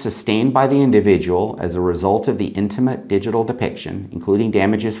damages sustained by the individual as a result of the intimate digital depiction, including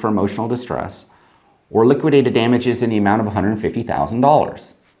damages for emotional distress, or liquidated damages in the amount of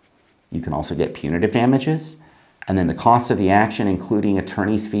 $150,000. You can also get punitive damages, and then the costs of the action, including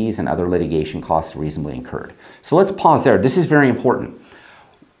attorney's fees and other litigation costs reasonably incurred. So let's pause there. This is very important.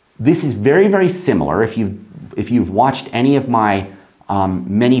 This is very, very similar. If you've watched any of my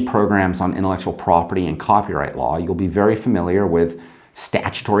many programs on intellectual property and copyright law, you'll be very familiar with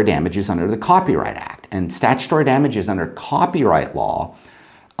statutory damages under the Copyright Act. And statutory damages under copyright law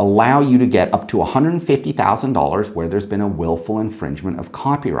allow you to get up to $150,000 where there's been a willful infringement of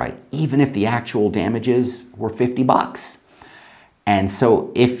copyright, even if the actual damages were $50. And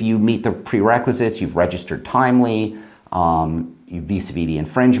so if you meet the prerequisites, you've registered timely, vis-a-vis the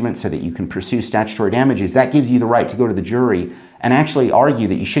infringement so that you can pursue statutory damages, that gives you the right to go to the jury and actually argue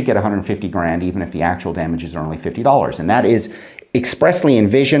that you should get 150 grand even if the actual damages are only $50. And that is expressly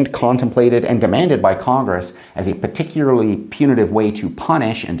envisioned, contemplated, and demanded by Congress as a particularly punitive way to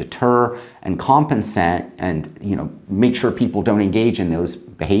punish and deter and compensate and make sure people don't engage in those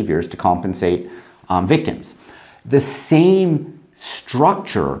behaviors to compensate victims. The same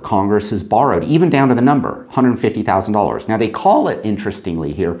structure Congress has borrowed, even down to the number, $150,000. Now they call it,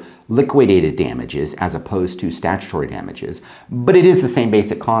 interestingly here, liquidated damages as opposed to statutory damages, but it is the same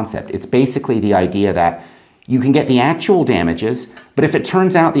basic concept. It's basically the idea that you can get the actual damages, but if it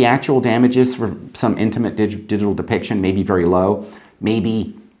turns out the actual damages for some intimate digital depiction may be very low,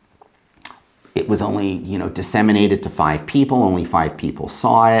 maybe it was only disseminated to 5 people, only 5 people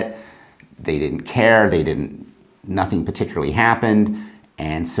saw it, they didn't care, nothing particularly happened,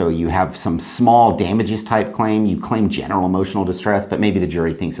 And so you have some small damages type claim. You claim general emotional distress, but maybe the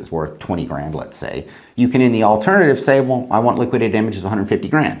jury thinks it's worth 20 grand, let's say. You can, in the alternative, say, well, I want liquidated damages of 150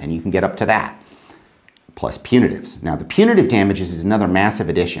 grand, and you can get up to that, plus punitives. Now, the punitive damages is another massive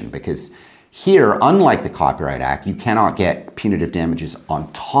addition, because here, unlike the Copyright Act, you cannot get punitive damages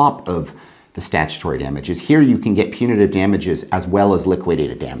on top of the statutory damages. Here you can get punitive damages as well as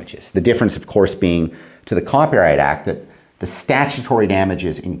liquidated damages. The difference, of course, being to the Copyright Act that the statutory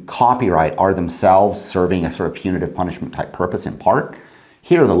damages in copyright are themselves serving a sort of punitive punishment type purpose in part.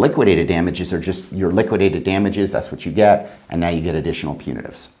 Here, the liquidated damages are just your liquidated damages, that's what you get, and now you get additional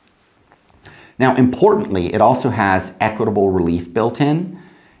punitives. Now, importantly, it also has equitable relief built in.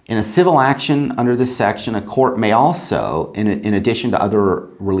 In a civil action under this section, a court may also, in addition to other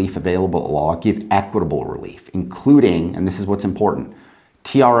relief available at law, give equitable relief, including, and this is what's important,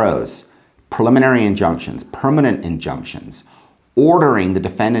 TROs, preliminary injunctions, permanent injunctions, ordering the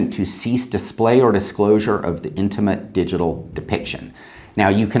defendant to cease display or disclosure of the intimate digital depiction. Now,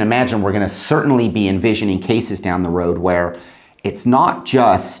 you can imagine we're going to certainly be envisioning cases down the road where it's not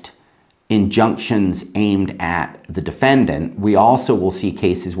just injunctions aimed at the defendant. We also will see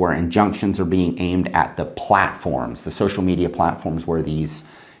cases where injunctions are being aimed at the platforms, the social media platforms where these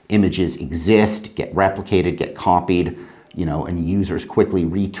images exist, get replicated, get copied, you know, and users quickly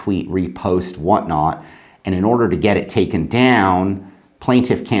retweet, repost, whatnot. And in order to get it taken down,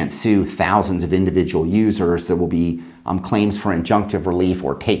 plaintiff can't sue thousands of individual users. There will be claims for injunctive relief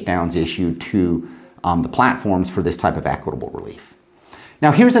or takedowns issued to the platforms for this type of equitable relief.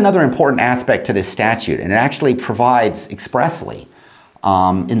 Now, here's another important aspect to this statute, and it actually provides expressly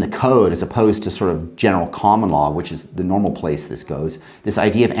in the code, as opposed to sort of general common law, which is the normal place this goes, this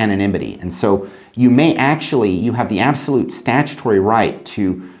idea of anonymity. And so you have the absolute statutory right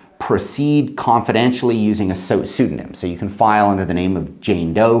to proceed confidentially using a pseudonym. So you can file under the name of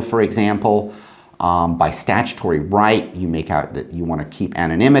Jane Doe, for example. By statutory right, you make out that you want to keep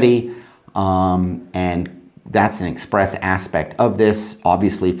anonymity, and that's an express aspect of this,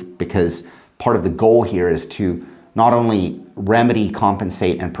 obviously, because part of the goal here is to not only remedy,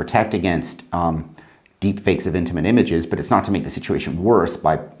 compensate, and protect against deepfakes of intimate images, but it's not to make the situation worse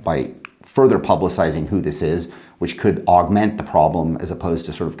by further publicizing who this is, which could augment the problem as opposed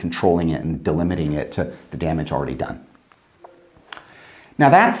to sort of controlling it and delimiting it to the damage already done. Now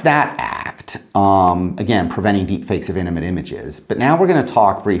that's that act, again, preventing deepfakes of intimate images. But now we're going to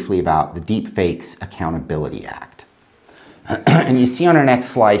talk briefly about the Deepfakes Accountability Act. And you see on our next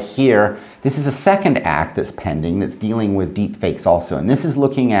slide here, this is a second act that's pending that's dealing with deepfakes also. And this is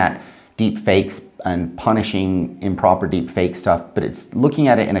looking at deepfakes and punishing improper deepfake stuff, but it's looking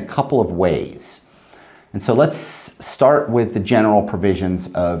at it in a couple of ways. And so let's start with the general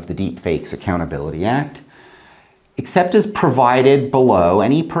provisions of the Deepfakes Accountability Act. Except as provided below,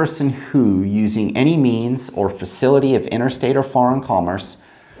 any person who, using any means or facility of interstate or foreign commerce,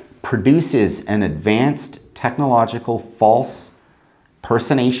 produces an advanced technological false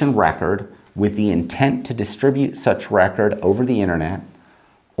personation record with the intent to distribute such record over the internet,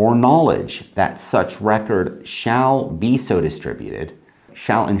 or knowledge that such record shall be so distributed,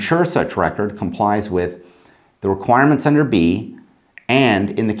 shall ensure such record complies with the requirements under B,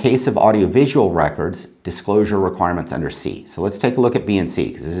 and in the case of audiovisual records, disclosure requirements under C. So let's take a look at B and C,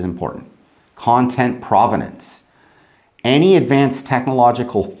 because this is important. Content provenance. Any advanced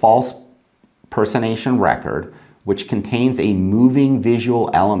technological false personation record which contains a moving visual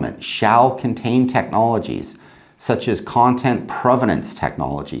element shall contain technologies such as content provenance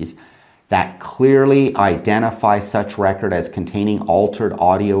technologies that clearly identify such record as containing altered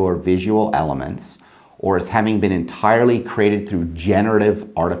audio or visual elements, or as having been entirely created through generative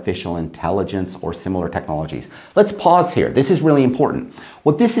artificial intelligence or similar technologies. Let's pause here. This is really important.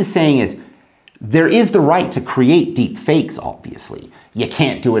 What this is saying is there is the right to create deep fakes, obviously. You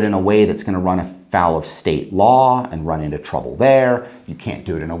can't do it in a way that's going to run afoul of state law and run into trouble there. You can't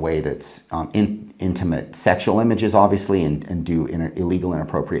do it in a way that's intimate sexual images, obviously, and do illegal,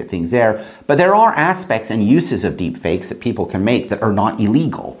 inappropriate things there. But there are aspects and uses of deep fakes that people can make that are not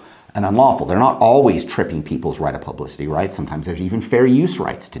illegal and unlawful. They're not always tripping people's right of publicity, right? Sometimes there's even fair use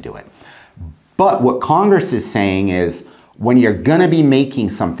rights to do it. But what Congress is saying is when you're gonna be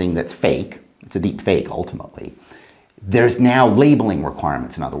making something that's fake, it's a deep fake ultimately, there's now labeling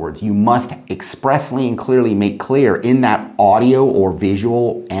requirements. In other words, you must expressly and clearly make clear in that audio or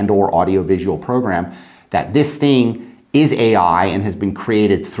visual and/or audio-visual program that this thing is AI and has been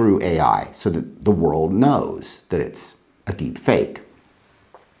created through AI so that the world knows that it's a deep fake.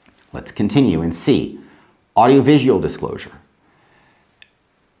 Let's continue in C, audiovisual disclosure.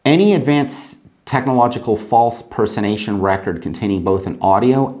 Any advanced technological false personation record containing both an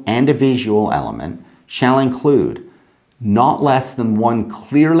audio and a visual element shall include not less than one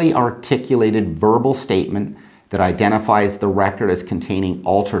clearly articulated verbal statement that identifies the record as containing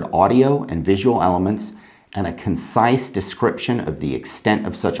altered audio and visual elements and a concise description of the extent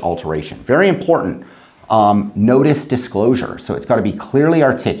of such alteration. Very important. Notice disclosure. So it's got to be clearly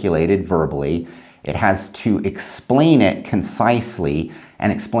articulated verbally. It has to explain it concisely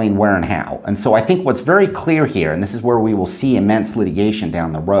and explain where and how. And so I think what's very clear here, and this is where we will see immense litigation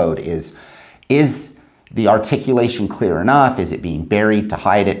down the road, is the articulation clear enough? Is it being buried to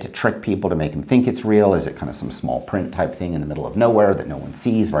hide it, to trick people, to make them think it's real? Is it kind of some small print type thing in the middle of nowhere that no one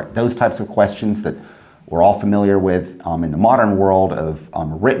sees, right? Those types of questions that we're all familiar with in the modern world of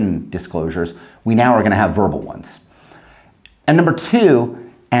written disclosures. We now are going to have verbal ones. And number two,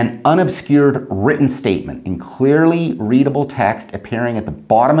 an unobscured written statement in clearly readable text appearing at the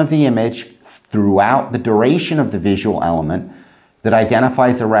bottom of the image throughout the duration of the visual element that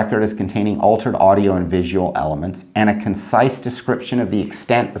identifies the record as containing altered audio and visual elements and a concise description of the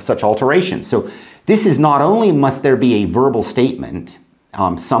extent of such alteration. So this is not only must there be a verbal statement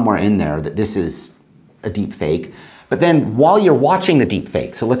somewhere in there that this is a deep fake, but then while you're watching the deep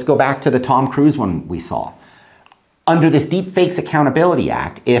fake, so let's go back to the Tom Cruise one we saw. Under this Deepfakes Accountability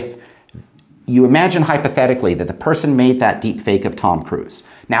Act, if you imagine hypothetically that the person made that deep fake of Tom Cruise.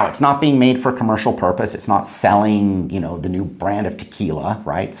 Now, it's not being made for commercial purpose. It's not selling, the new brand of tequila,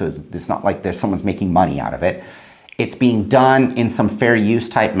 right? So it's not like someone's making money out of it. It's being done in some fair use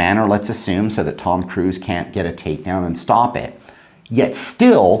type manner, let's assume, so that Tom Cruise can't get a takedown and stop it. Yet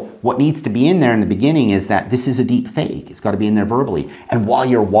still, what needs to be in there in the beginning is that this is a deep fake. It's got to be in there verbally. And while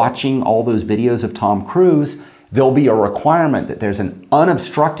you're watching all those videos of Tom Cruise, there'll be a requirement that there's an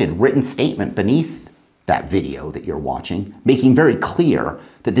unobstructed written statement beneath that video that you're watching, making very clear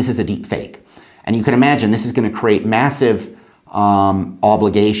that this is a deep fake. And you can imagine this is going to create massive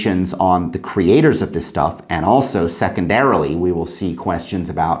obligations on the creators of this stuff. And also, secondarily, we will see questions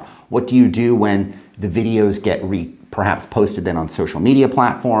about what do you do when the videos get perhaps posted then on social media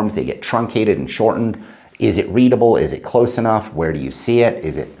platforms, they get truncated and shortened. Is it readable? Is it close enough? Where do you see it?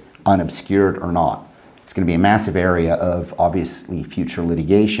 Is it unobscured or not? It's going to be a massive area of obviously future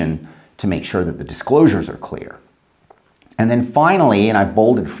litigation to make sure that the disclosures are clear. And then finally, and I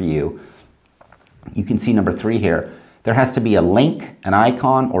bolded for you, you can see number 3 here, there has to be a link, an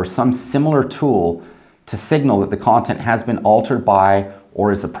icon, or some similar tool to signal that the content has been altered by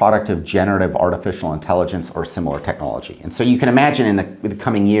or is a product of generative artificial intelligence or similar technology. And so you can imagine in the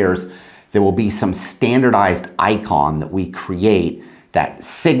coming years, there will be some standardized icon that we create that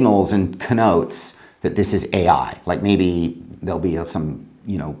signals and connotes that this is AI. Like maybe there'll be some,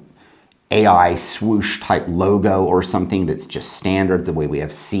 AI swoosh type logo or something that's just standard, the way we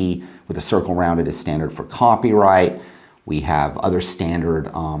have C with a circle around it is standard for copyright. We have other standard,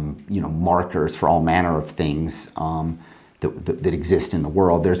 markers for all manner of things that exist in the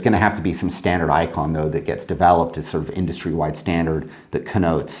world. There's going to have to be some standard icon, though, that gets developed as sort of industry-wide standard that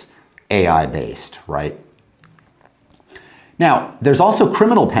connotes AI-based, right? Now, there's also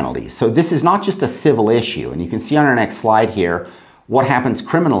criminal penalties. So this is not just a civil issue. And you can see on our next slide here what happens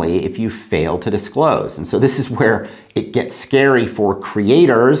criminally if you fail to disclose. And so this is where it gets scary for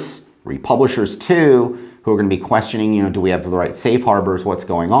creators, republishers too, who are going to be questioning, do we have the right safe harbors, what's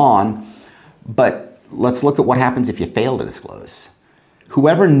going on? But let's look at what happens if you fail to disclose.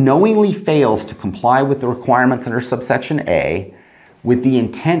 Whoever knowingly fails to comply with the requirements under subsection A with the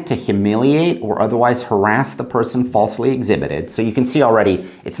intent to humiliate or otherwise harass the person falsely exhibited. So you can see already,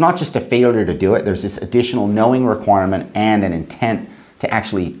 it's not just a failure to do it, there's this additional knowing requirement and an intent to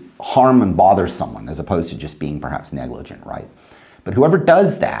actually harm and bother someone as opposed to just being perhaps negligent, right? But whoever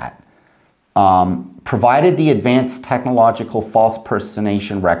does that, provided the advanced technological false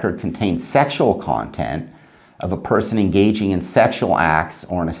personation record contains sexual content of a person engaging in sexual acts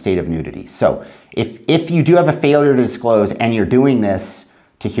or in a state of nudity. So if you do have a failure to disclose and you're doing this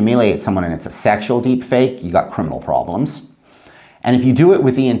to humiliate someone and it's a sexual deep fake, you got criminal problems. And if you do it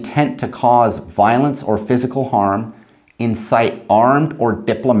with the intent to cause violence or physical harm, incite armed or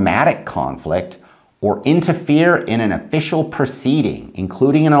diplomatic conflict, or interfere in an official proceeding,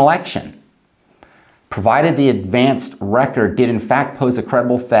 including an election, provided the advanced record did in fact pose a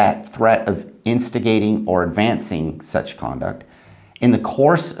credible threat of instigating or advancing such conduct, in the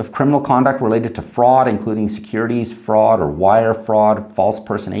course of criminal conduct related to fraud, including securities fraud or wire fraud, false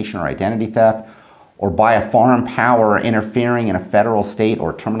personation or identity theft, or by a foreign power interfering in a federal, state,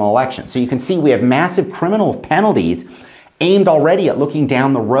 or terminal election. So you can see we have massive criminal penalties aimed already at looking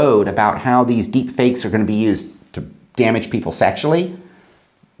down the road about how these deep fakes are going to be used to damage people sexually.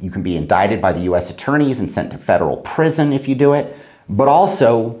 You can be indicted by the US attorneys and sent to federal prison if you do it. But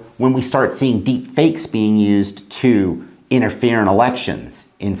also, when we start seeing deep fakes being used to interfere in elections,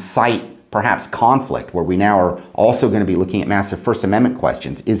 incite perhaps conflict, where we now are also going to be looking at massive First Amendment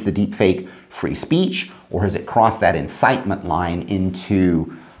questions. Is the deep fake free speech, or has it crossed that incitement line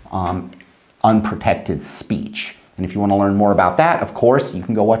into unprotected speech? And if you want to learn more about that, of course, you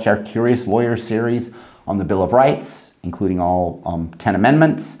can go watch our Curious Lawyer series on the Bill of Rights, including all 10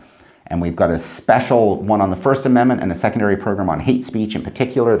 amendments. And we've got a special one on the First Amendment and a secondary program on hate speech in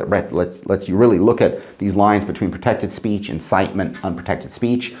particular that lets you really look at these lines between protected speech, incitement, unprotected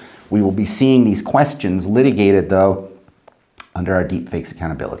speech. We will be seeing these questions litigated, though, under our Deepfakes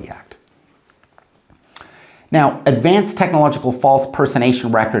Accountability Act. Now, advanced technological false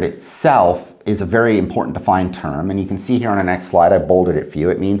personation record itself is a very important defined term, and you can see here on the next slide, I bolded it for you.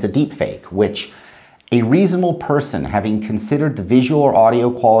 It means a deepfake, which a reasonable person, having considered the visual or audio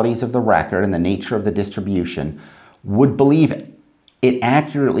qualities of the record and the nature of the distribution, would believe it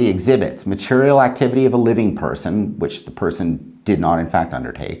accurately exhibits material activity of a living person, which the person did not in fact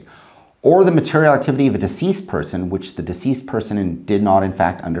undertake, or the material activity of a deceased person, which the deceased person did not in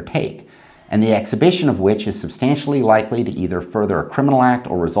fact undertake, and the exhibition of which is substantially likely to either further a criminal act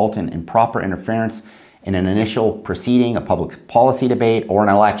or result in improper interference in an initial proceeding, a public policy debate, or an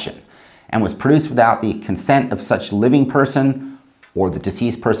election, and was produced without the consent of such living person or the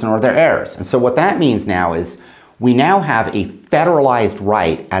deceased person or their heirs. And so what that means now is we now have a federalized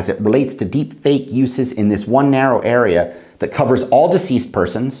right as it relates to deep fake uses in this one narrow area that covers all deceased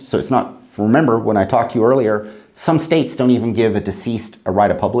persons. So it's not, remember when I talked to you earlier, some states don't even give a deceased a right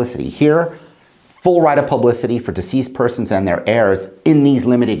of publicity. Here, full right of publicity for deceased persons and their heirs in these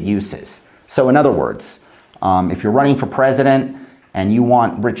limited uses. So in other words, if you're running for president and you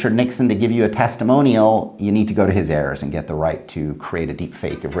want Richard Nixon to give you a testimonial, you need to go to his heirs and get the right to create a deep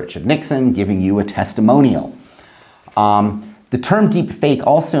fake of Richard Nixon giving you a testimonial. The term deep fake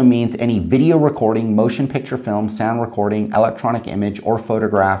also means any video recording, motion picture film, sound recording, electronic image or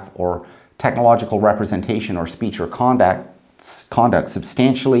photograph or technological representation or speech or conduct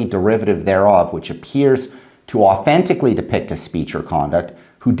substantially derivative thereof, which appears to authentically depict a speech or conduct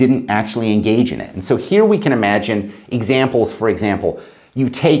who didn't actually engage in it. And so here we can imagine examples. For example, you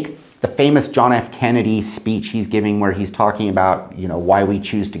take the famous John F. Kennedy speech he's giving where he's talking about, why we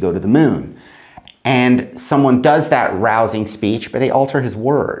choose to go to the moon. And someone does that rousing speech, but they alter his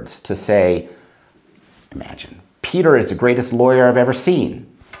words to say, imagine, Peter is the greatest lawyer I've ever seen.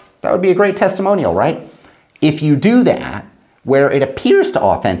 That would be a great testimonial, right? If you do that, where it appears to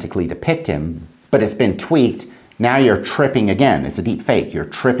authentically depict him, but it's been tweaked, now you're tripping again. It's a deep fake. You're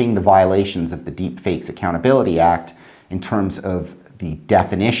tripping the violations of the Deepfakes Accountability Act in terms of the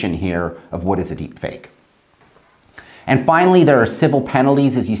definition here of what is a deep fake. And finally, there are civil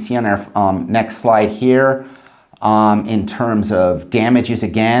penalties, as you see on our next slide here, in terms of damages.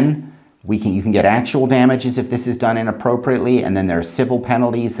 Again, you can get actual damages if this is done inappropriately, and then there are civil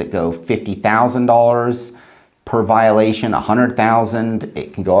penalties that go $50,000 per violation, $100,000.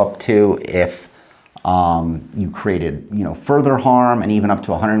 It can go up to if you created, further harm, and even up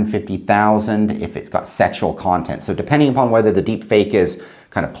to $150,000 if it's got sexual content. So depending upon whether the deep fake is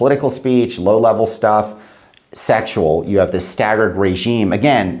kind of political speech, low-level stuff, sexual, you have this staggered regime.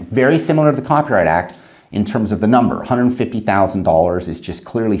 Again, very similar to the Copyright Act in terms of the number. $150,000 is just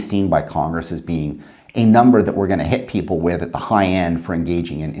clearly seen by Congress as being a number that we're going to hit people with at the high end for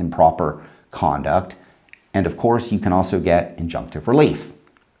engaging in improper conduct. And of course, you can also get injunctive relief.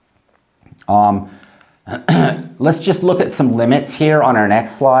 Let's just look at some limits here on our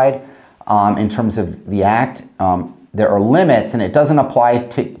next slide in terms of the Act. There are limits, and it doesn't apply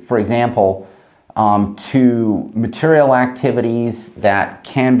to, for example, to material activities that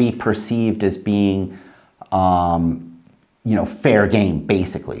can be perceived as being, fair game,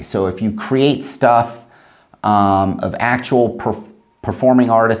 basically. So if you create stuff of actual performing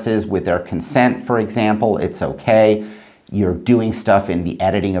artists with their consent, for example, it's okay. You're doing stuff in the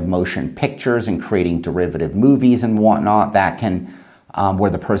editing of motion pictures and creating derivative movies and whatnot, that can, where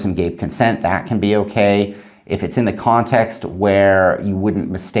the person gave consent, that can be okay. If it's in the context where you wouldn't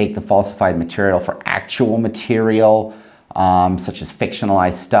mistake the falsified material for actual material, such as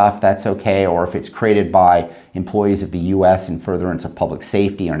fictionalized stuff, that's okay. Or if it's created by employees of the US in furtherance of public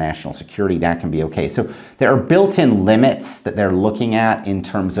safety or national security, that can be okay. So there are built-in limits that they're looking at in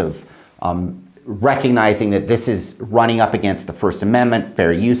terms of recognizing that this is running up against the First Amendment,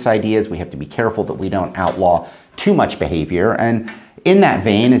 fair use ideas. We have to be careful that we don't outlaw too much behavior. And in that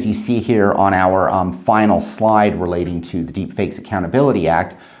vein, as you see here on our final slide relating to the Deepfakes Accountability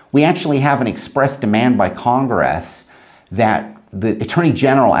Act, we actually have an express demand by Congress that the Attorney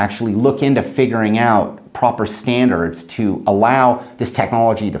General actually look into figuring out proper standards to allow this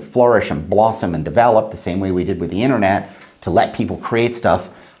technology to flourish and blossom and develop the same way we did with the internet, to let people create stuff.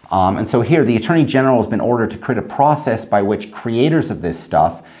 And so here, the Attorney General has been ordered to create a process by which creators of this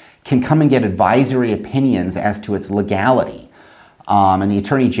stuff can come and get advisory opinions as to its legality. And the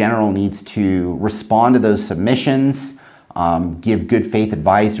Attorney General needs to respond to those submissions, give good faith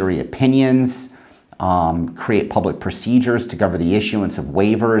advisory opinions, create public procedures to govern the issuance of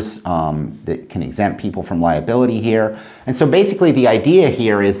waivers that can exempt people from liability here. And so basically the idea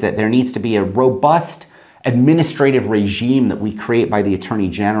here is that there needs to be a robust administrative regime that we create by the Attorney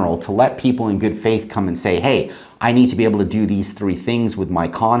General to let people in good faith come and say, hey, I need to be able to do these 3 things with my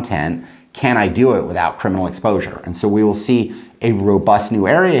content. Can I do it without criminal exposure? And so we will see a robust new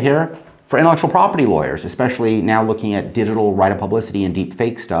area here for intellectual property lawyers, especially now looking at digital right of publicity and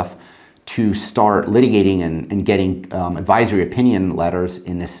deepfake stuff, to start litigating and getting advisory opinion letters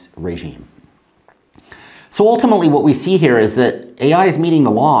in this regime. So ultimately what we see here is that AI is meeting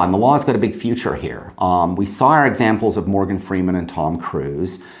the law, and the law has got a big future here. We saw our examples of Morgan Freeman and Tom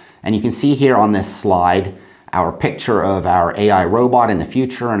Cruise, and you can see here on this slide our picture of our AI robot in the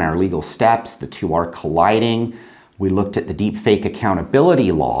future and our legal steps. The two are colliding. We looked at the deepfake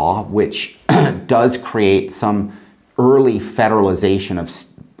accountability law, which does create some early federalization of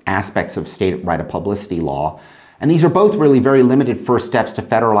aspects of state right of publicity law. And these are both really very limited first steps to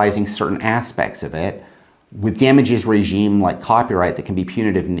federalizing certain aspects of it, with damages regime like copyright that can be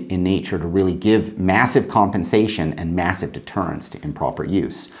punitive in nature to really give massive compensation and massive deterrence to improper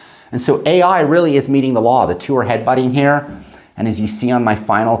use. And so AI really is meeting the law. The two are headbutting here. And as you see on my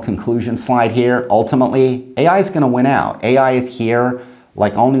final conclusion slide here, ultimately, AI is going to win out. AI is here.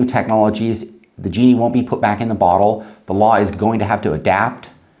 Like all new technologies, the genie won't be put back in the bottle. The law is going to have to adapt,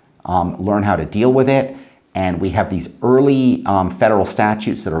 learn how to deal with it. And we have these early federal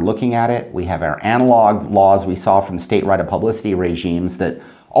statutes that are looking at it. We have our analog laws we saw from state right of publicity regimes that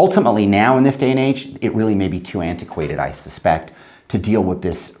ultimately now in this day and age, it really may be too antiquated, I suspect, to deal with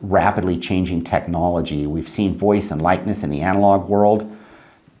this rapidly changing technology. We've seen voice and likeness in the analog world.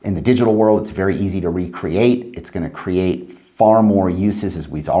 In the digital world, it's very easy to recreate. It's going to create far more uses as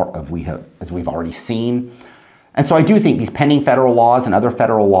we've already seen. And so I do think these pending federal laws and other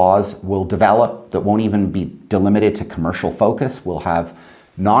federal laws will develop that won't even be delimited to commercial focus. We'll have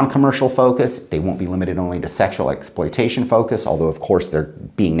non-commercial focus. They won't be limited only to sexual exploitation focus, although of course they're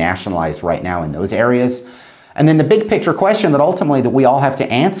being nationalized right now in those areas. And then the big picture question that ultimately that we all have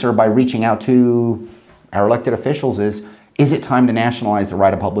to answer by reaching out to our elected officials is it time to nationalize the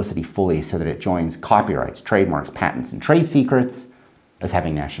right of publicity fully so that it joins copyrights, trademarks, patents, and trade secrets as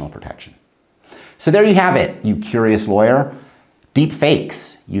having national protection? So there you have it, you curious lawyer. Deep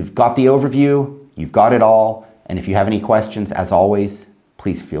fakes. You've got the overview, you've got it all, and if you have any questions, as always,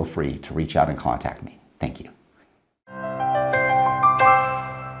 please feel free to reach out and contact me. Thank you.